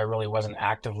launched, I really wasn't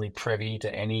actively privy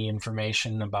to any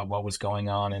information about what was going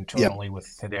on Yep. internally with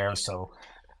Hedera. So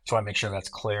I want to make sure that's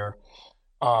clear.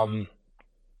 Um,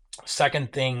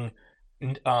 Second thing,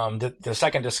 the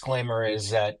second disclaimer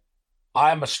is that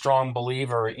I'm a strong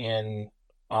believer in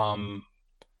um,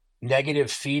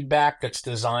 negative feedback that's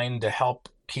designed to help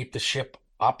keep the ship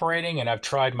operating. And I've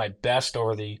tried my best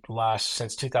over the last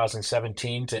since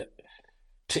 2017 to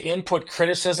input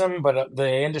criticism, but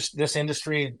this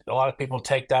industry, a lot of people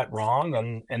take that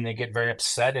wrong, and they get very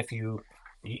upset if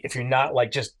you're not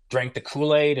like just drank the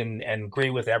Kool-Aid and agree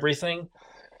with everything.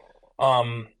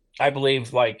 Um, I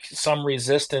believe like some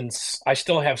resistance. I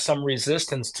still have some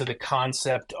resistance to the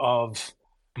concept of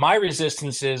my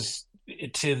resistance is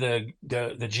to the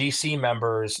GC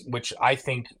members, which I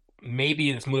think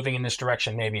maybe it's moving in this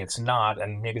direction, maybe it's not,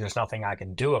 and maybe there's nothing I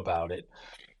can do about it.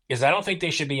 Is I don't think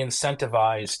they should be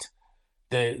incentivized.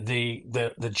 The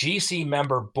GC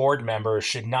member board members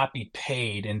should not be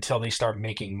paid until they start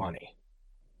making money,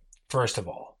 first of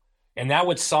all. And that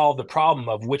would solve the problem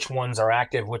of which ones are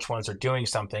active, which ones are doing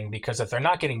something, because if they're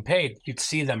not getting paid, you'd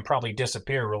see them probably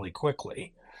disappear really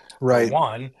quickly, for Right.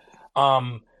 one.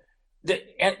 Um,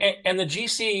 and the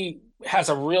GC has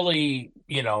a really,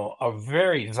 a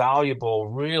very valuable,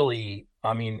 really,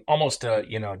 I mean, almost a,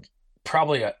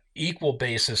 probably a equal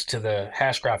basis to the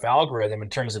hash graph algorithm in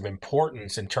terms of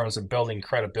importance, in terms of building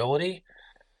credibility.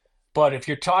 But if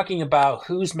you're talking about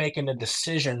who's making the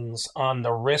decisions on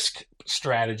the risk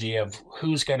strategy of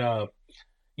who's going to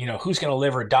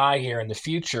live or die here in the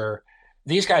future,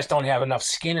 these guys don't have enough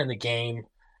skin in the game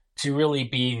to really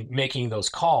be making those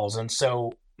calls. And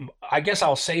so I guess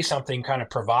I'll say something kind of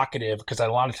provocative because a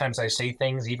lot of times I say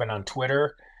things even on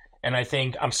Twitter, and I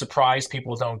think I'm surprised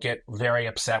people don't get very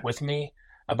upset with me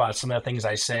about some of the things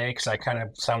I say because I kind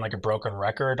of sound like a broken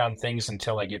record on things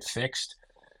until I get fixed.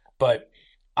 But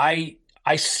I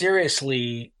I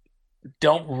seriously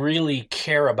don't really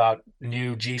care about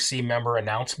new GC member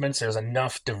announcements. There's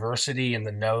enough diversity in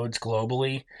the nodes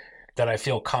globally that I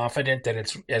feel confident that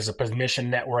it's as a permission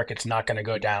network, it's not going to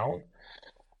go down.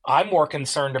 I'm more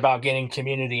concerned about getting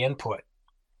community input.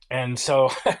 And so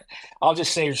I'll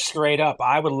just say straight up,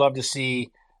 I would love to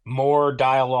see more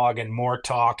dialogue and more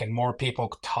talk and more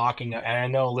people talking. And I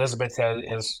know Elizabeth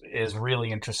is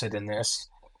really interested in this,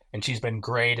 and she's been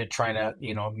great at trying to,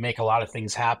 make a lot of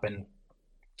things happen.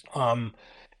 Um,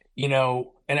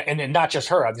 and not just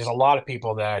her. There's a lot of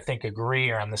people that I think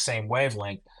agree are on the same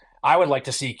wavelength. I would like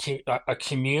to see a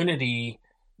community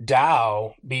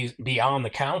DAO be beyond the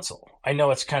council. I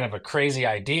know it's kind of a crazy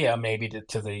idea, maybe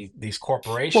to these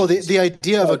Well, corporations, the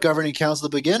idea of a but governing council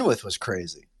to begin with was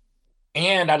crazy.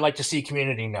 and I'd like to see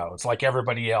community nodes like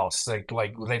everybody else. Like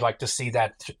they'd like to see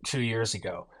that 2 years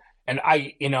ago. And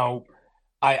I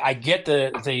get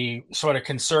the sort of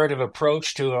conservative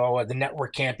approach to the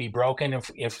network can't be broken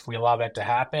if we allow that to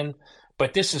happen,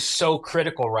 but this is so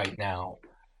critical right now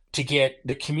to get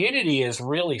the community is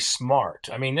really smart.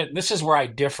 I mean, this is where I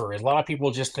differ. A lot of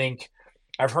people just think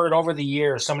I've heard over the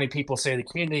years so many people say the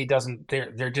community doesn't.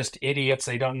 They're just idiots.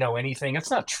 They don't know anything. It's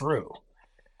not true.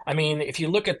 I mean, if you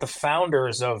look at the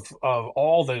founders of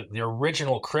all the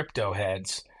original crypto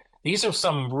heads, these are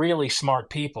some really smart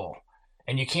people,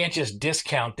 and you can't just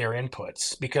discount their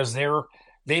inputs because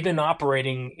they've been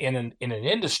operating in an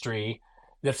industry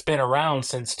that's been around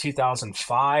since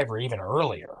 2005 or even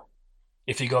earlier,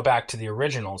 if you go back to the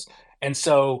originals. And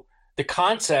so the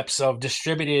concepts of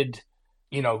distributed,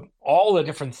 all the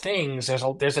different things,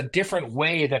 there's a different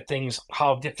way that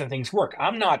how different things work.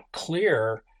 I'm not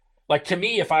clear. Like to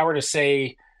me, if I were to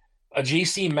say a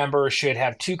GC member should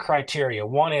have two criteria.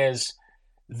 One is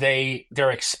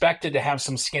they're expected to have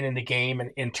some skin in the game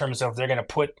in terms of they're going to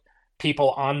put people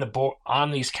on the board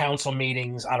on these council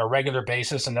meetings on a regular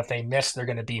basis, and if they miss, they're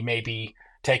going to be maybe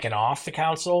taken off the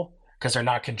council because they're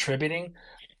not contributing.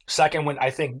 Second, when I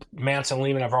think Manson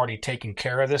Lehman have already taken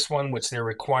care of this one, which they're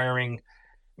requiring,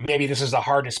 maybe this is the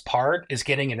hardest part, is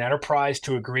getting an enterprise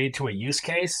to agree to a use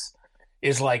case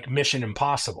is like mission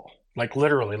impossible. Like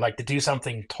literally, like to do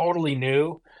something totally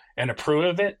new and approve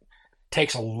of it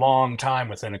takes a long time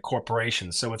within a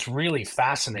corporation. So it's really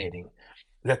fascinating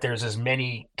that there's as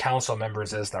many council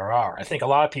members as there are. I think a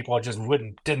lot of people just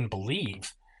didn't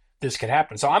believe this could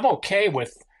happen. So I'm okay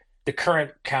with the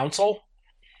current council.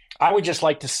 I would just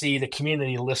like to see the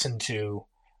community listened to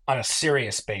on a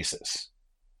serious basis,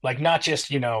 like not just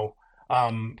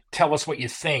tell us what you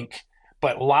think,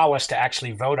 but allow us to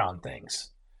actually vote on things.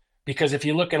 Because if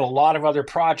you look at a lot of other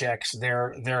projects,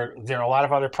 there are a lot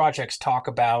of other projects talk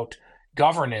about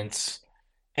governance,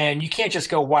 and you can't just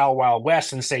go wild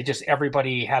west and say just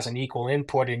everybody has an equal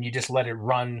input and you just let it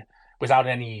run without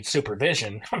any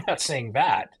supervision. I'm not saying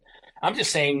that. I'm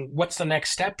just saying what's the next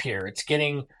step here? It's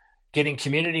getting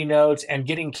community nodes and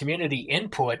getting community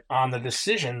input on the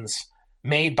decisions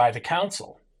made by the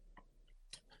council.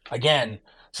 Again,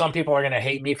 some people are going to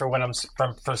hate me for when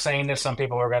for saying this. Some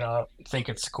people are going to think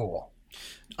it's cool.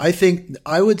 I think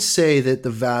I would say that the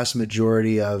vast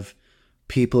majority of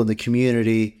people in the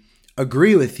community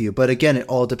agree with you, but again, it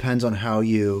all depends on how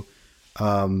you,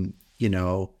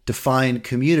 define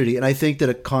community. And I think that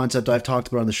a concept I've talked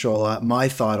about on the show a lot, my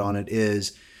thought on it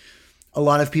is a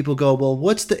lot of people go, well,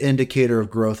 what's the indicator of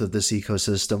growth of this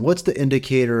ecosystem? What's the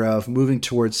indicator of moving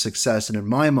towards success? And in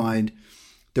my mind,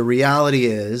 the reality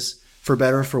is, for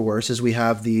better or for worse, is we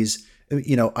have these,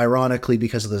 ironically,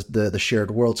 because of the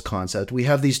shared worlds concept, we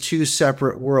have these two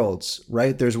separate worlds,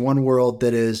 right? There's one world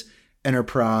that is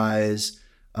enterprise,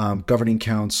 governing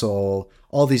council,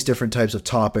 all these different types of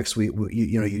topics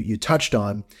you touched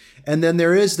on. And then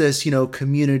there is this,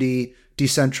 community,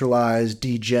 decentralized,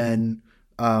 degen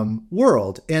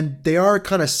world. And they are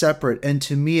kind of separate. And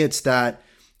to me, it's that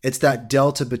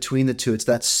delta between the two. It's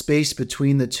that space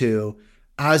between the two.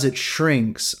 As it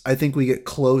shrinks, I think we get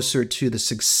closer to the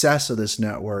success of this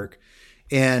network.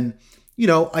 And,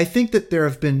 I think that there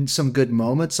have been some good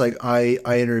moments. Like I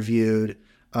interviewed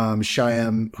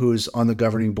Shyam, who's on the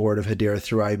governing board of Hedera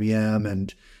through IBM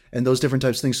and those different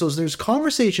types of things. So there's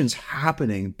conversations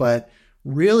happening, but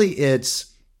really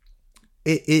it's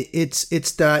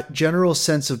that general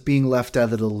sense of being left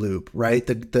out of the loop, right?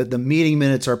 The meeting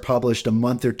minutes are published a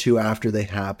month or two after they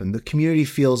happen. The community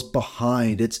feels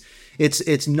behind.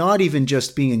 It's not even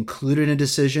just being included in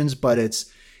decisions, but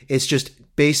it's just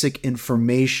basic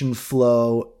information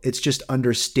flow. It's just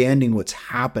understanding what's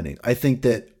happening. I think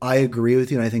that I agree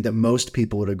with you, and I think that most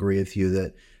people would agree with you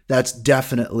that that's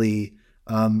definitely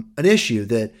an issue,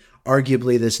 that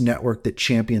arguably this network that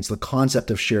champions the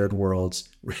concept of shared worlds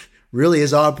really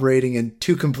is operating in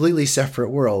two completely separate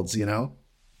worlds,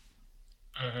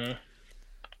 Mm-hmm.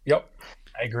 Yep,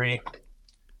 I agree.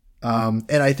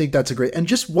 And I think that's a great, and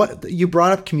just what you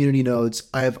brought up community nodes.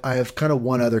 I have kind of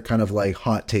one other kind of like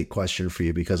hot take question for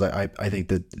you, because I think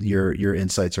that your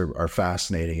insights are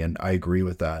fascinating, and I agree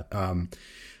with that.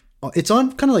 It's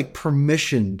on kind of like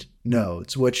permissioned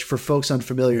nodes, which for folks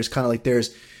unfamiliar is kind of like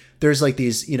there's like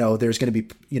these, there's going to be,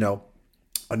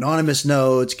 anonymous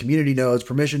nodes, community nodes,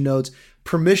 permission nodes.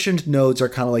 Permissioned nodes are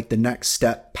kind of like the next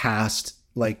step past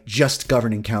like just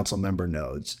governing council member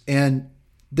nodes. And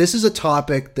this is a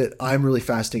topic that I'm really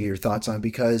fascinated to get your thoughts on,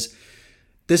 because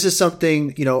this is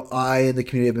something, I and the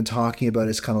community have been talking about.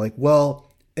 Is kind of like,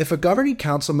 well, if a governing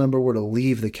council member were to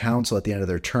leave the council at the end of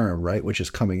their term, right, which is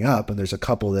coming up, and there's a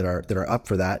couple that are up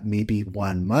for that, maybe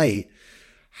one might,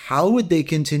 how would they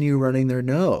continue running their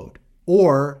node?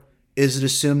 Or is it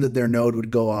assumed that their node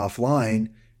would go offline?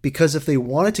 Because if they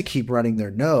wanted to keep running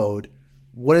their node,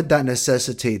 wouldn't that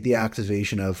necessitate the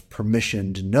activation of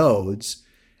permissioned nodes?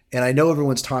 And I know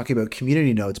everyone's talking about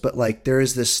community nodes, but like there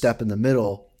is this step in the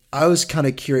middle. I was kind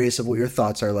of curious of what your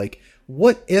thoughts are. Like,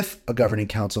 what if a governing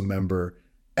council member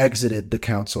exited the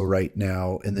council right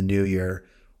now in the new year?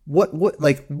 What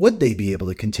would they be able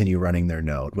to continue running their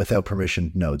node without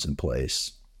permissioned nodes in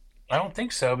place? I don't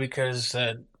think so, because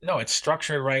no, it's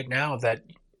structured right now that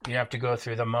you have to go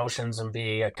through the motions and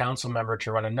be a council member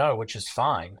to run a node, which is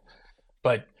fine.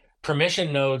 But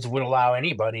permission nodes would allow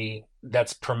anybody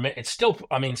that's permit. It's still,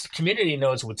 I mean, community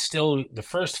nodes would still, the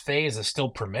first phase is still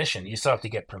permission. You still have to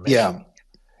get Yeah. permission.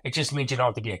 It just means you don't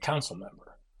have to be a council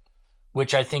member,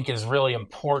 which I think is really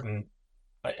important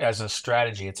as a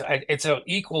strategy. It's of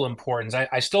equal importance.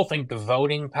 I still think the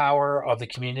voting power of the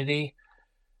community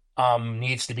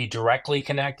needs to be directly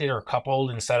connected or coupled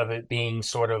instead of it being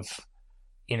sort of,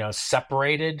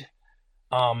 separated.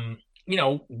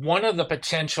 One of the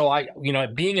potential,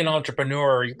 being an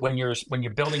entrepreneur, when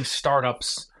you're building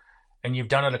startups and you've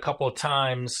done it a couple of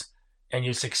times and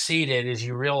you succeeded, is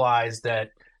you realize that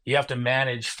you have to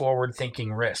manage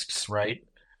forward-thinking risks, right?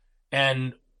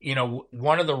 And,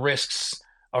 one of the risks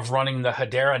of running the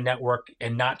Hedera network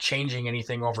and not changing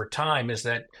anything over time is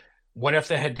that what if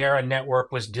the Hedera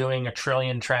network was doing 1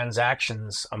 trillion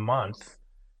transactions a month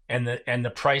and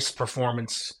the price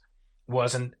performance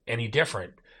wasn't any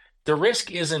different? The risk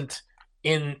isn't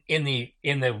in the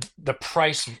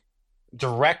price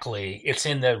directly. It's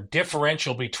in the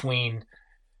differential between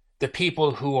the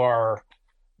people who are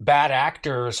bad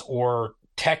actors or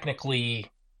technically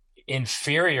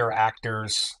inferior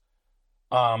actors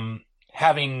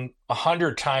having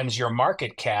 100 times your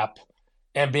market cap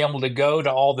and be able to go to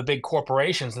all the big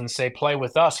corporations and say, play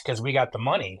with us because we got the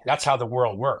money. That's how the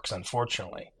world works,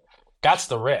 unfortunately. That's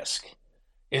the risk,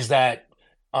 is that,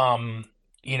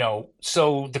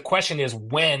 so the question is,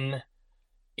 when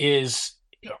is,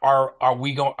 are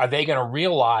they going to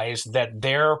realize that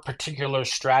their particular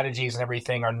strategies and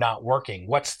everything are not working?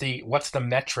 What's the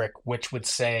metric which would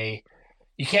say,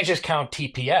 you can't just count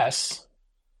TPS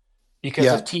because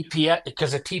Yeah. if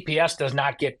TPS does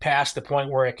not get past the point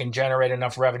where it can generate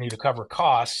enough revenue to cover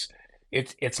costs,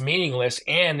 it's meaningless.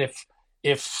 And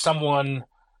if someone,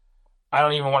 I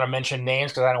don't even want to mention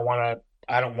names because I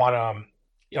don't want to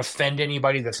offend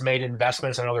anybody that's made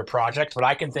investments in other projects, but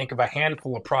I can think of a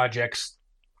handful of projects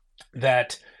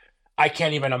that I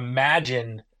can't even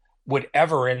imagine would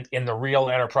ever in the real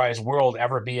enterprise world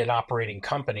ever be an operating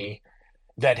company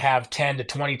that have 10 to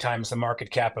 20 times the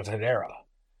market cap of Hedera.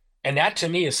 And that to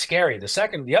me is scary.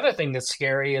 The other thing that's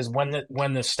scary is when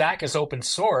the stack is open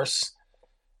source,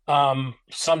 some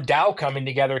DAO coming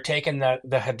together, taking the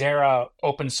Hedera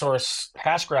open source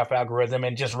hashgraph algorithm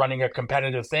and just running a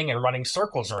competitive thing and running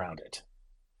circles around it.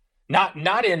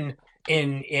 Not in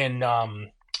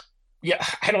yeah,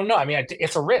 I don't know. I mean,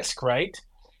 it's a risk, right?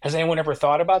 Has anyone ever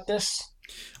thought about this?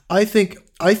 I think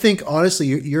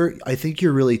honestly, I think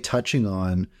you're really touching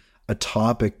on a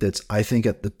topic that's, I think,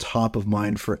 at the top of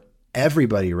mind for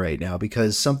everybody right now,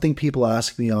 because something people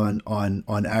ask me on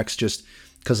X, just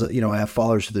because, I have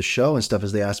followers for the show and stuff,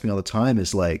 as they ask me all the time,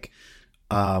 is like,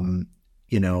 um,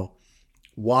 you know,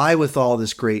 why, with all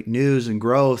this great news and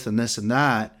growth and this and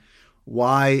that,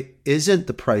 why isn't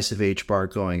the price of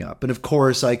HBAR going up? And of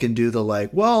course, I can do the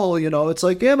like, well, it's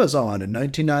like Amazon in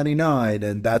 1999,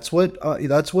 and that's what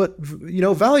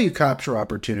value capture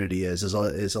opportunity is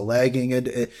a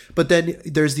lagging. But then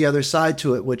there's the other side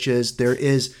to it, which is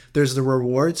there's the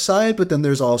reward side, but then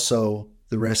there's also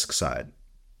the risk side.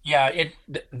 Yeah,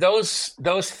 those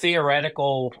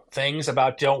theoretical things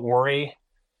about don't worry,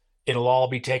 it'll all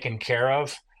be taken care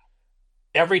of.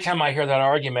 Every time I hear that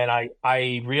argument,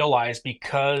 I realize,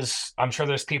 because I'm sure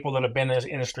there's people that have been in this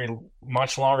industry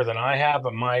much longer than I have,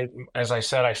 but as I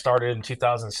said, I started in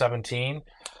 2017.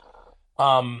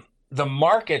 The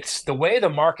way the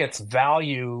markets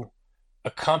value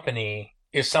a company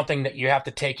is something that you have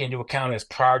to take into account as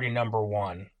priority number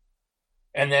one.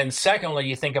 And then secondly,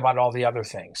 you think about all the other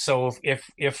things. So if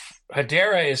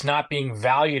Hedera is not being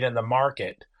valued in the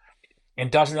market and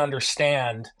doesn't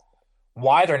understand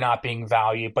why they're not being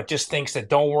valued, but just thinks that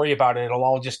don't worry about it, it'll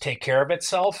all just take care of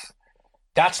itself,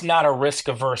 that's not a risk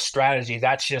averse strategy.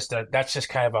 That's just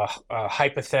kind of a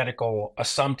hypothetical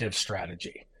assumptive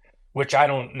strategy, which I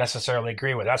don't necessarily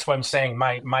agree with. That's why I'm saying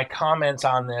my comments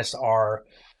on this are,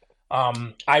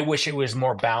 I wish it was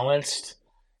more balanced,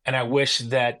 and I wish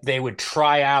that they would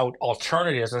try out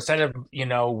alternatives instead of,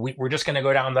 we're just going to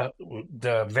go down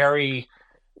the very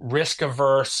risk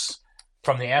averse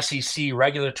from the SEC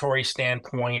regulatory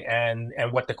standpoint and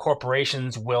what the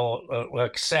corporations will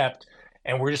accept,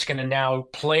 and we're just going to now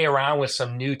play around with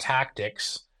some new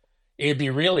tactics. It'd be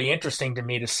really interesting to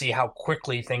me to see how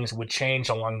quickly things would change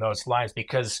along those lines,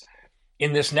 because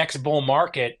in this next bull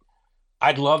market,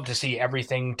 I'd love to see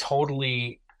everything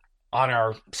totally on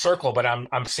our circle, but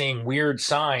I'm seeing weird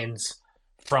signs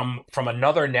from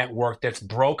another network that's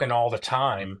broken all the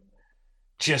time,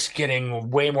 just getting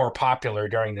way more popular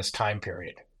during this time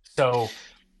period. So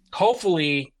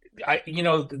hopefully,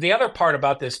 the other part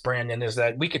about this, Brandon, is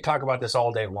that we could talk about this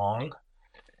all day long,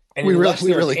 and We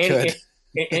really could.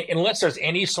 unless there's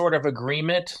any sort of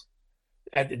agreement,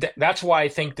 that's why I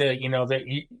think that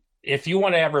if you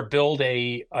want to ever build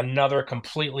another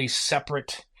completely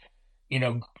separate, you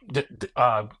know,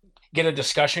 get a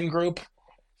discussion group,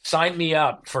 sign me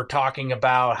up for talking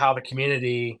about how the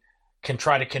community can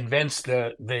try to convince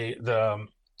the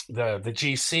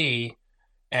GC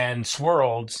and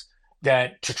Swirlds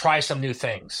that to try some new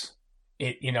things.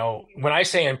 When I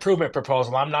say improvement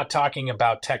proposal, I'm not talking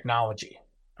about technology.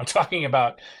 I'm talking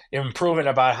about improvement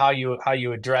about how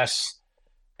you address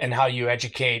and how you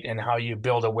educate and how you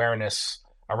build awareness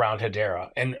around Hedera.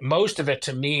 And most of it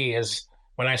to me is,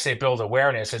 when I say build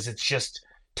awareness, is it's just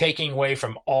taking away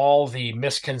from all the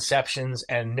misconceptions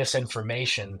and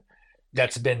misinformation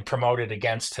that's been promoted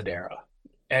against Hedera.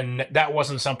 And that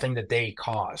wasn't something that they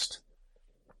caused.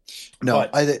 No,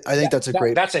 But I think that's a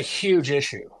great. that's a huge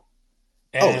issue.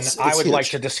 Oh, And I it's would like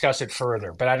huge. to discuss it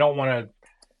further, but I don't want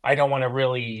to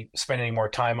really spend any more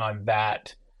time on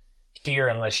that here,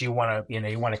 unless you want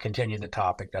to continue the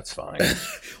topic. That's fine.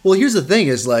 Well, here's the thing: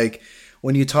 is like,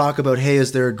 when you talk about, hey,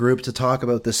 is there a group to talk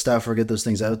about this stuff or get those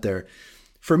things out there?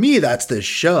 For me, that's this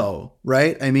show,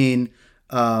 right? I mean,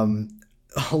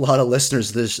 a lot of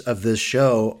listeners of this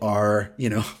show are,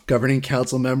 governing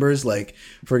council members. Like,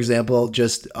 for example,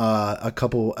 just a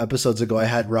couple episodes ago, I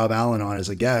had Rob Allen on as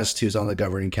a guest, who's on the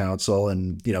governing council,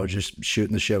 and just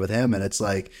shooting the shit with him. And it's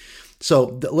like,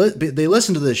 so they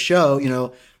listen to this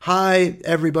show. Hi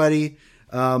everybody.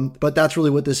 But that's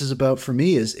really what this is about for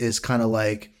me. Is kind of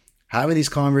like, having these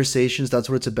conversations, that's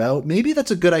what it's about. Maybe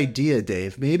that's a good idea,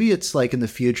 Dave. Maybe it's like in the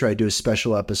future I do a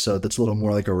special episode that's a little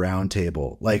more like a round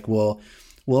table. Like we'll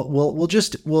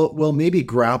maybe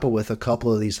grapple with a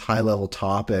couple of these high level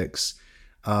topics,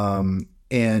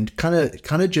 and kind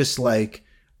of just like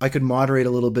I could moderate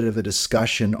a little bit of a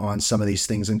discussion on some of these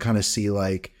things and kind of see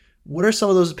like what are some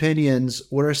of those opinions,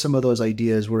 what are some of those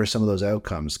ideas, what are some of those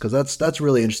outcomes, because that's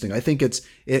really interesting. I think it's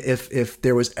if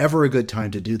there was ever a good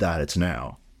time to do that, it's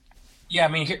now. Yeah,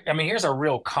 here's a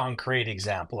real concrete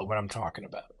example of what I'm talking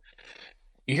about.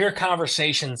 You hear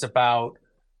conversations about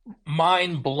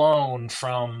mind blown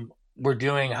from we're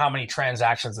doing how many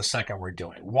transactions a second we're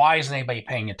doing. Why isn't anybody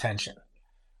paying attention?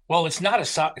 Well, it's not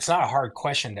a hard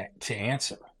question to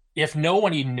answer. If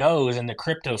nobody knows in the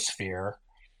crypto sphere,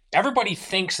 everybody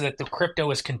thinks that the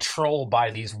crypto is controlled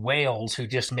by these whales who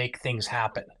just make things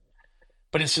happen.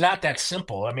 But it's not that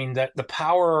simple. I mean, the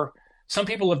power. Some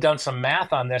people have done some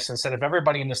math on this and said if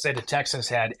everybody in the state of Texas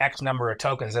had X number of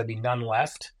tokens, there'd be none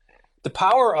left. The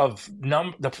power of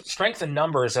the strength in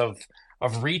numbers of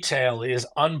retail is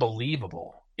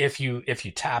unbelievable if you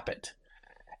tap it.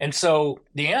 And so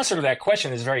the answer to that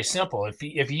question is very simple.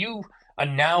 If you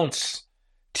announce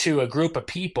to a group of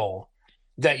people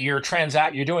that you're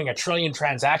doing 1 trillion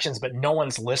transactions, but no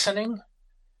one's listening,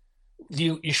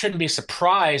 you shouldn't be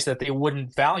surprised that they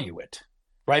wouldn't value it,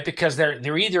 right? Because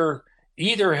they're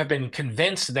either have been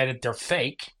convinced that they're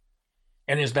fake,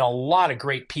 and there's been a lot of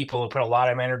great people who put a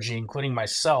lot of energy, including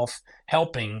myself,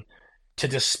 helping to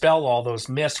dispel all those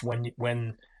myths when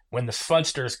the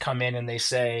fudsters come in and they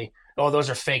say, "Oh, those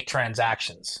are fake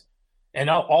transactions." And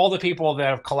all the people that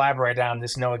have collaborated on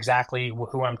this know exactly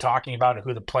who I'm talking about and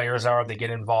who the players are. They get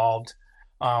involved.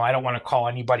 I don't want to call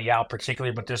anybody out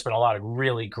particularly, but there's been a lot of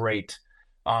really great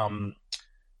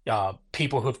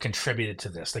people who've contributed to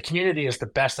this. The community is the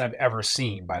best I've ever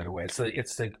seen, by the way.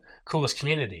 It's the coolest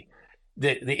community.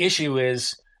 The issue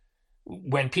is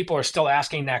when people are still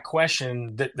asking that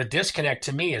question, the disconnect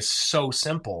to me is so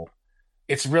simple.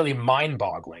 It's really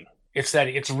mind-boggling. It's that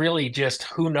it's really just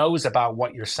who knows about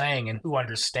what you're saying and who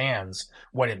understands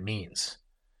what it means.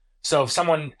 So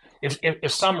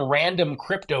if some random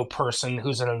crypto person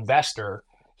who's an investor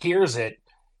hears it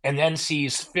and then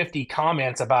sees 50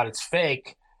 comments about it's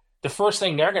fake, the first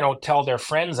thing they're going to tell their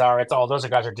friends those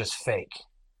guys are just fake.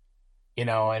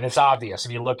 And it's obvious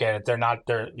if you look at it, they're not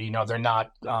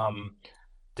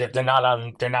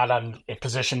on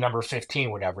position number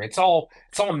 15, whatever. It's all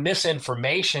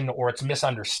misinformation or it's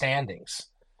misunderstandings.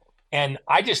 And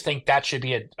I just think that should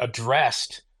be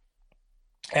addressed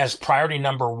as priority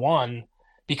number one,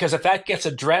 because if that gets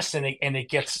addressed and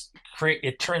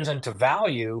it turns into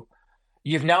value,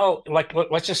 you've now, like,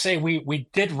 let's just say we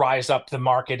did rise up the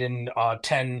market in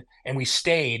 10 and we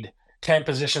stayed 10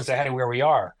 positions ahead of where we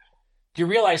are. Do you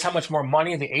realize how much more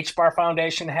money the HBAR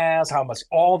Foundation has, how much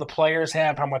all the players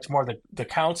have, how much more the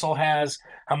council has,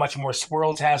 how much more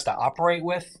Swirls has to operate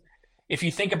with? If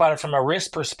you think about it from a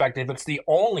risk perspective, it's the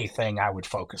only thing I would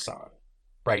focus on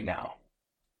right now.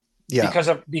 Yeah.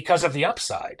 Because of the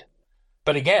upside.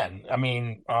 But again,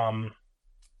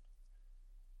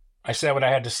 I said what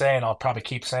I had to say, and I'll probably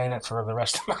keep saying it for the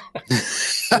rest of my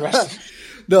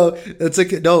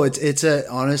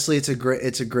honestly, it's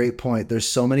a great point. There's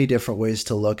so many different ways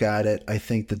to look at it. I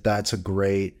think that's a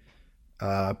great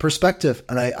perspective,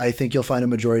 and I think you'll find a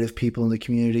majority of people in the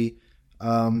community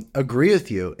agree with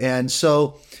you. And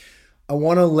so I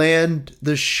want to land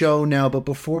the show now, but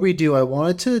before we do, I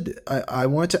wanted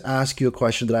to ask you a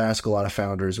question that I ask a lot of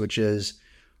founders, which is,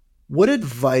 what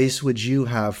advice would you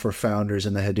have for founders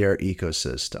in the Hedera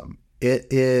ecosystem? It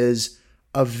is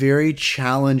a very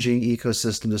challenging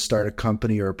ecosystem to start a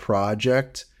company or a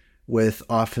project with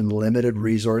often limited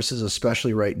resources,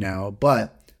 especially right now,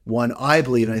 but one I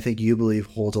believe, and I think you believe,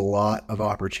 holds a lot of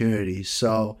opportunities.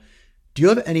 So do you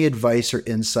have any advice or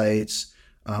insights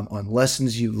on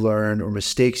lessons you've learned or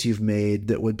mistakes you've made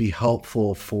that would be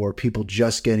helpful for people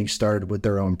just getting started with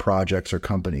their own projects or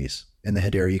companies in the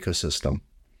Hedera ecosystem?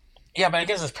 Yeah, but I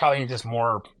guess it's probably just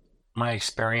more my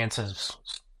experiences,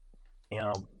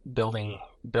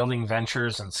 building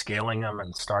ventures and scaling them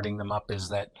and starting them up, is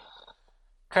that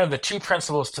kind of the two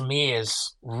principles to me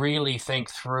is really think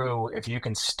through if you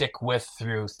can stick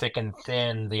through thick and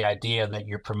thin the idea that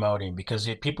you're promoting, because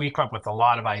you come up with a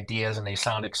lot of ideas and they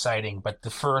sound exciting, but the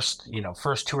first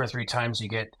 2 or 3 times you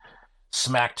get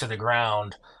smacked to the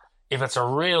ground, if it's a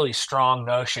really strong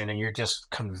notion and you're just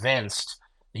convinced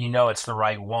it's the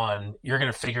right one, you're going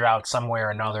to figure out some way or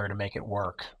another to make it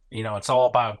work. It's all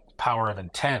about power of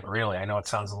intent, really. I know it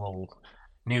sounds a little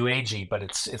new agey, but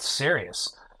it's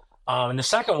serious. And the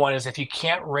second one is if you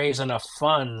can't raise enough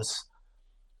funds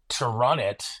to run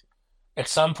it, at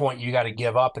some point you got to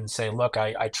give up and say, look,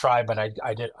 I tried, but I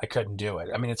couldn't do it.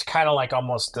 I mean, it's kind of like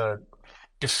almost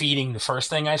defeating the first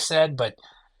thing I said, but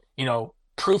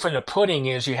proof in the pudding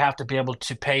is you have to be able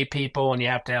to pay people and you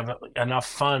have to have enough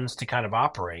funds to kind of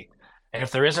operate. And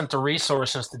if there isn't the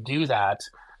resources to do that,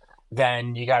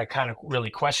 then you got to kind of really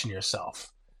question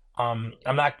yourself. I'm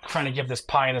not trying to give this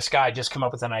pie in the sky, just come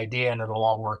up with an idea and it'll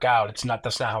all work out.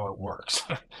 That's not how it works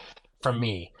for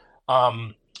me.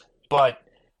 But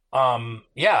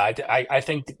yeah, I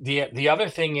think the other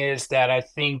thing is that I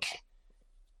think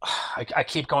I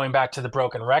keep going back to the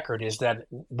broken record is that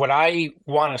what I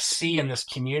want to see in this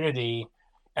community,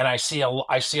 and I see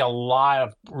a lot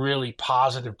of really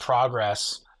positive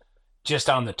progress just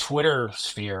on the Twitter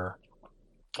sphere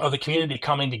of the community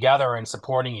coming together and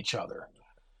supporting each other.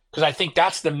 Because I think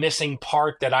that's the missing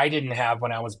part that I didn't have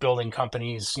when I was building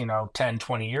companies, 10,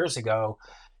 20 years ago,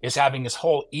 is having this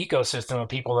whole ecosystem of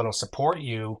people that'll support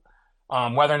you,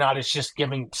 whether or not it's just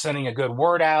sending a good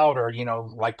word out or,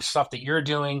 like stuff that you're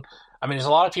doing. I mean, there's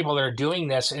a lot of people that are doing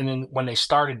this, and then when they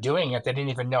started doing it, they didn't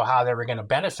even know how they were going to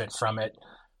benefit from it,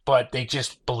 but they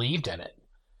just believed in it.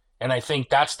 And I think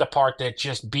that's the part that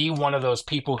just be one of those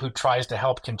people who tries to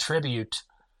help contribute,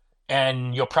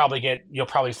 and you'll probably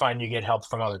find you get help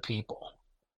from other people.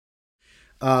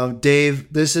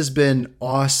 Dave, this has been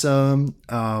awesome.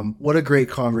 What a great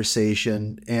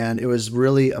conversation. And it was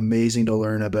really amazing to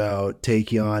learn about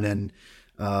Taekion and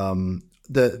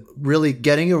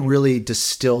getting a really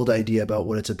distilled idea about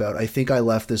what it's about. I think I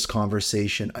left this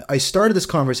conversation. I started this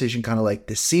conversation kind of like,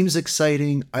 this seems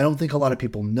exciting. I don't think a lot of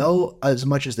people know as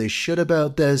much as they should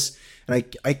about this. And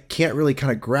I can't really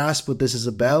kind of grasp what this is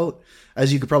about.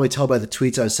 As you could probably tell by the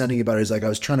tweets I was sending about it, is like I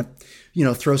was trying to,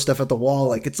 throw stuff at the wall,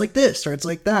 like it's like this or it's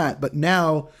like that. But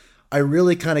now I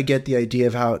really kind of get the idea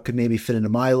of how it could maybe fit into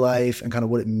my life and kind of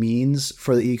what it means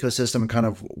for the ecosystem and kind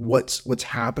of what's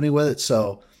happening with it.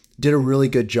 So did a really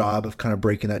good job of kind of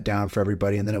breaking that down for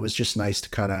everybody. And then it was just nice to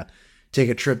kind of take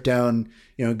a trip down,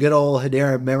 good old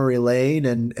Hedera memory lane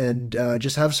and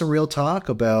just have some real talk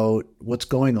about what's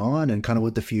going on and kind of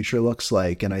what the future looks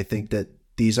like. And I think that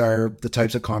these are the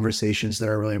types of conversations that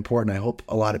are really important. I hope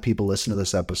a lot of people listen to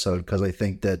this episode because I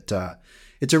think that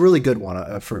it's a really good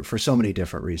one for so many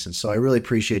different reasons. So I really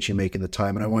appreciate you making the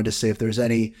time. And I wanted to say if there's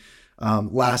any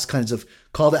last kinds of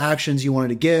call to actions you wanted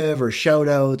to give or shout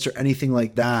outs or anything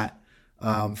like that,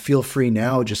 feel free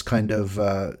now. Just kind of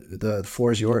the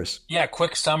floor is yours. Yeah,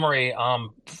 quick summary.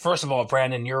 First of all,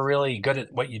 Brandon, you're really good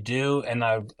at what you do. And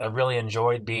I really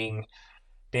enjoyed being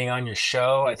on your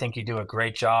show. I think you do a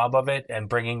great job of it and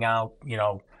bringing out,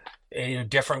 in a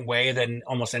different way than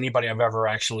almost anybody I've ever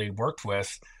actually worked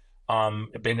with,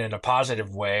 been in a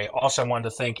positive way. Also, I wanted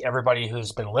to thank everybody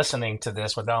who's been listening to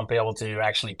this without being able to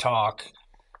actually talk.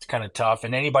 It's kind of tough.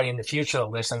 And anybody in the future that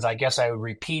listens, I guess I would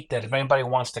repeat that if anybody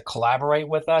wants to collaborate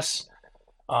with us,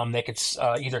 they could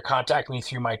either contact me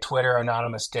through my Twitter,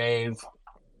 Anonymous Dave,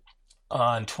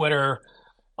 on Twitter.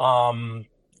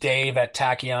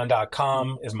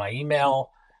 Dave@taekion.com is my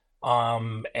email,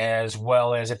 as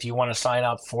well as if you want to sign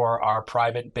up for our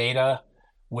private beta,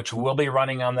 which will be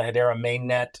running on the Hedera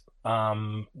mainnet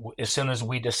as soon as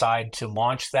we decide to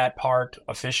launch that part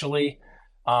officially,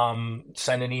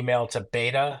 send an email to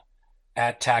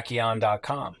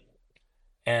beta@taekion.com.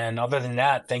 And other than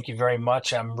that, thank you very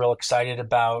much. I'm real excited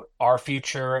about our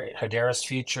future, Hedera's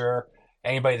future,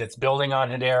 anybody that's building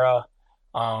on Hedera.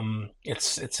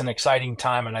 It's an exciting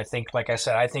time, and I think, like I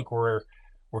said, I think we're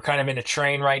kind of in a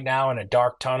train right now in a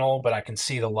dark tunnel, but I can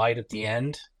see the light at the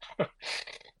end,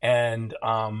 and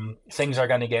things are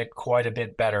going to get quite a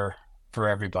bit better for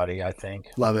everybody. I think.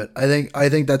 Love it. I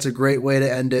think that's a great way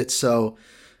to end it. So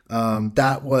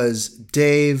that was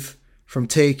Dave from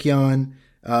Taekion,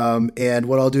 and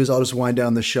what I'll do is I'll just wind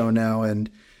down the show now and.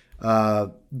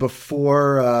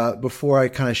 Before I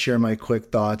kind of share my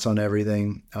quick thoughts on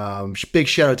everything, big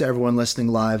shout out to everyone listening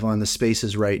live on the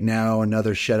spaces right now.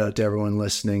 Another shout out to everyone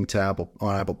listening to Apple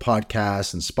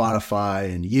Podcasts and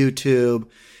Spotify and YouTube,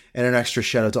 and an extra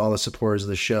shout out to all the supporters of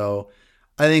the show.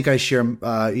 I think I share,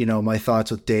 my thoughts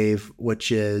with Dave,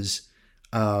 which is,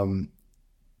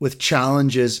 with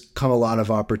challenges come a lot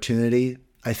of opportunity.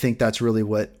 I think that's really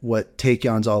what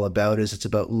Taekion's all about. It's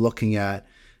about looking at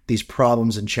these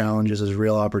problems and challenges as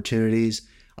real opportunities.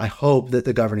 I hope that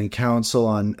the governing council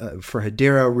for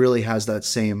Hedera really has that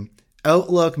same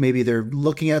outlook. Maybe they're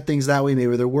looking at things that way.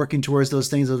 Maybe they're working towards those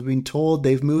things. As being told,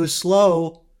 they've moved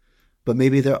slow, but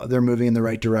maybe they're moving in the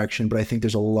right direction. But I think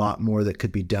there's a lot more that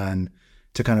could be done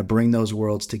to kind of bring those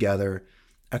worlds together.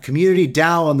 A community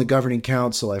DAO on the governing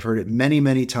council. I've heard it many,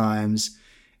 many times.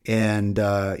 and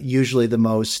usually the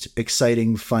most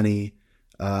exciting, funny,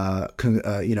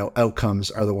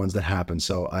 outcomes are the ones that happen.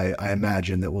 So I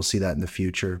imagine that we'll see that in the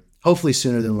future, hopefully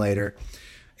sooner than later.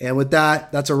 And with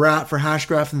that, that's a wrap for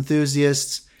Hashgraph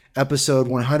Enthusiasts, episode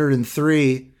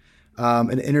 103,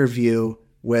 an interview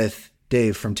with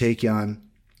Dave from Taekion,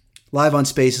 live on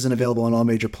Spaces and available on all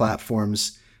major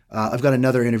platforms. I've got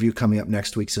another interview coming up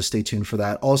next week, so stay tuned for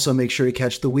that. Also, make sure you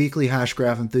catch the weekly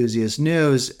Hashgraph Enthusiast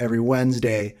news every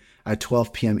Wednesday at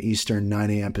 12 p.m. Eastern,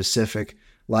 9 a.m. Pacific,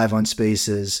 live on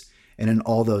Spaces and in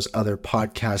all those other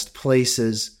podcast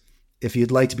places. If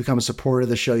you'd like to become a supporter of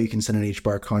the show, you can send an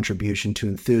HBAR contribution to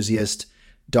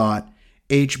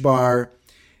enthusiast.hbar.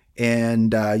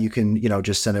 And you can,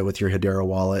 just send it with your Hedera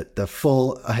wallet. The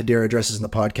full Hedera address is in the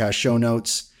podcast show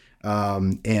notes.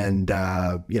 You can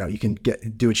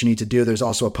do what you need to do. There's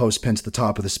also a post pinned to the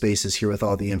top of the Spaces here with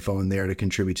all the info in there to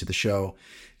contribute to the show.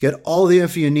 Get all the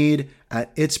info you need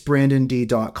at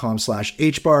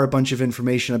itsbrandond.com/hbar. A bunch of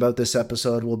information about this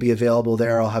episode will be available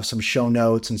there. I'll have some show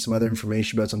notes and some other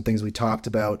information about some things we talked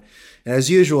about. And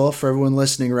as usual, for everyone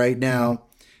listening right now,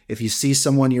 if you see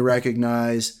someone you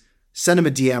recognize, send them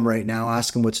a DM right now.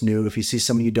 Ask them what's new. If you see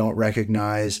someone you don't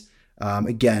recognize,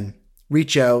 again,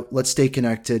 reach out. Let's stay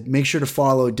connected. Make sure to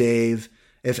follow Dave.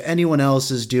 If anyone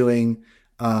else is doing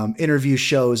interview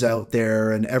shows out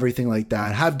there and everything like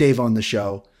that, have Dave on the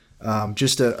show.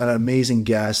 Just an amazing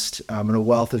guest and a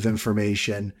wealth of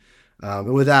information.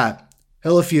 And with that,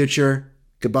 hello future,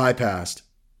 goodbye past.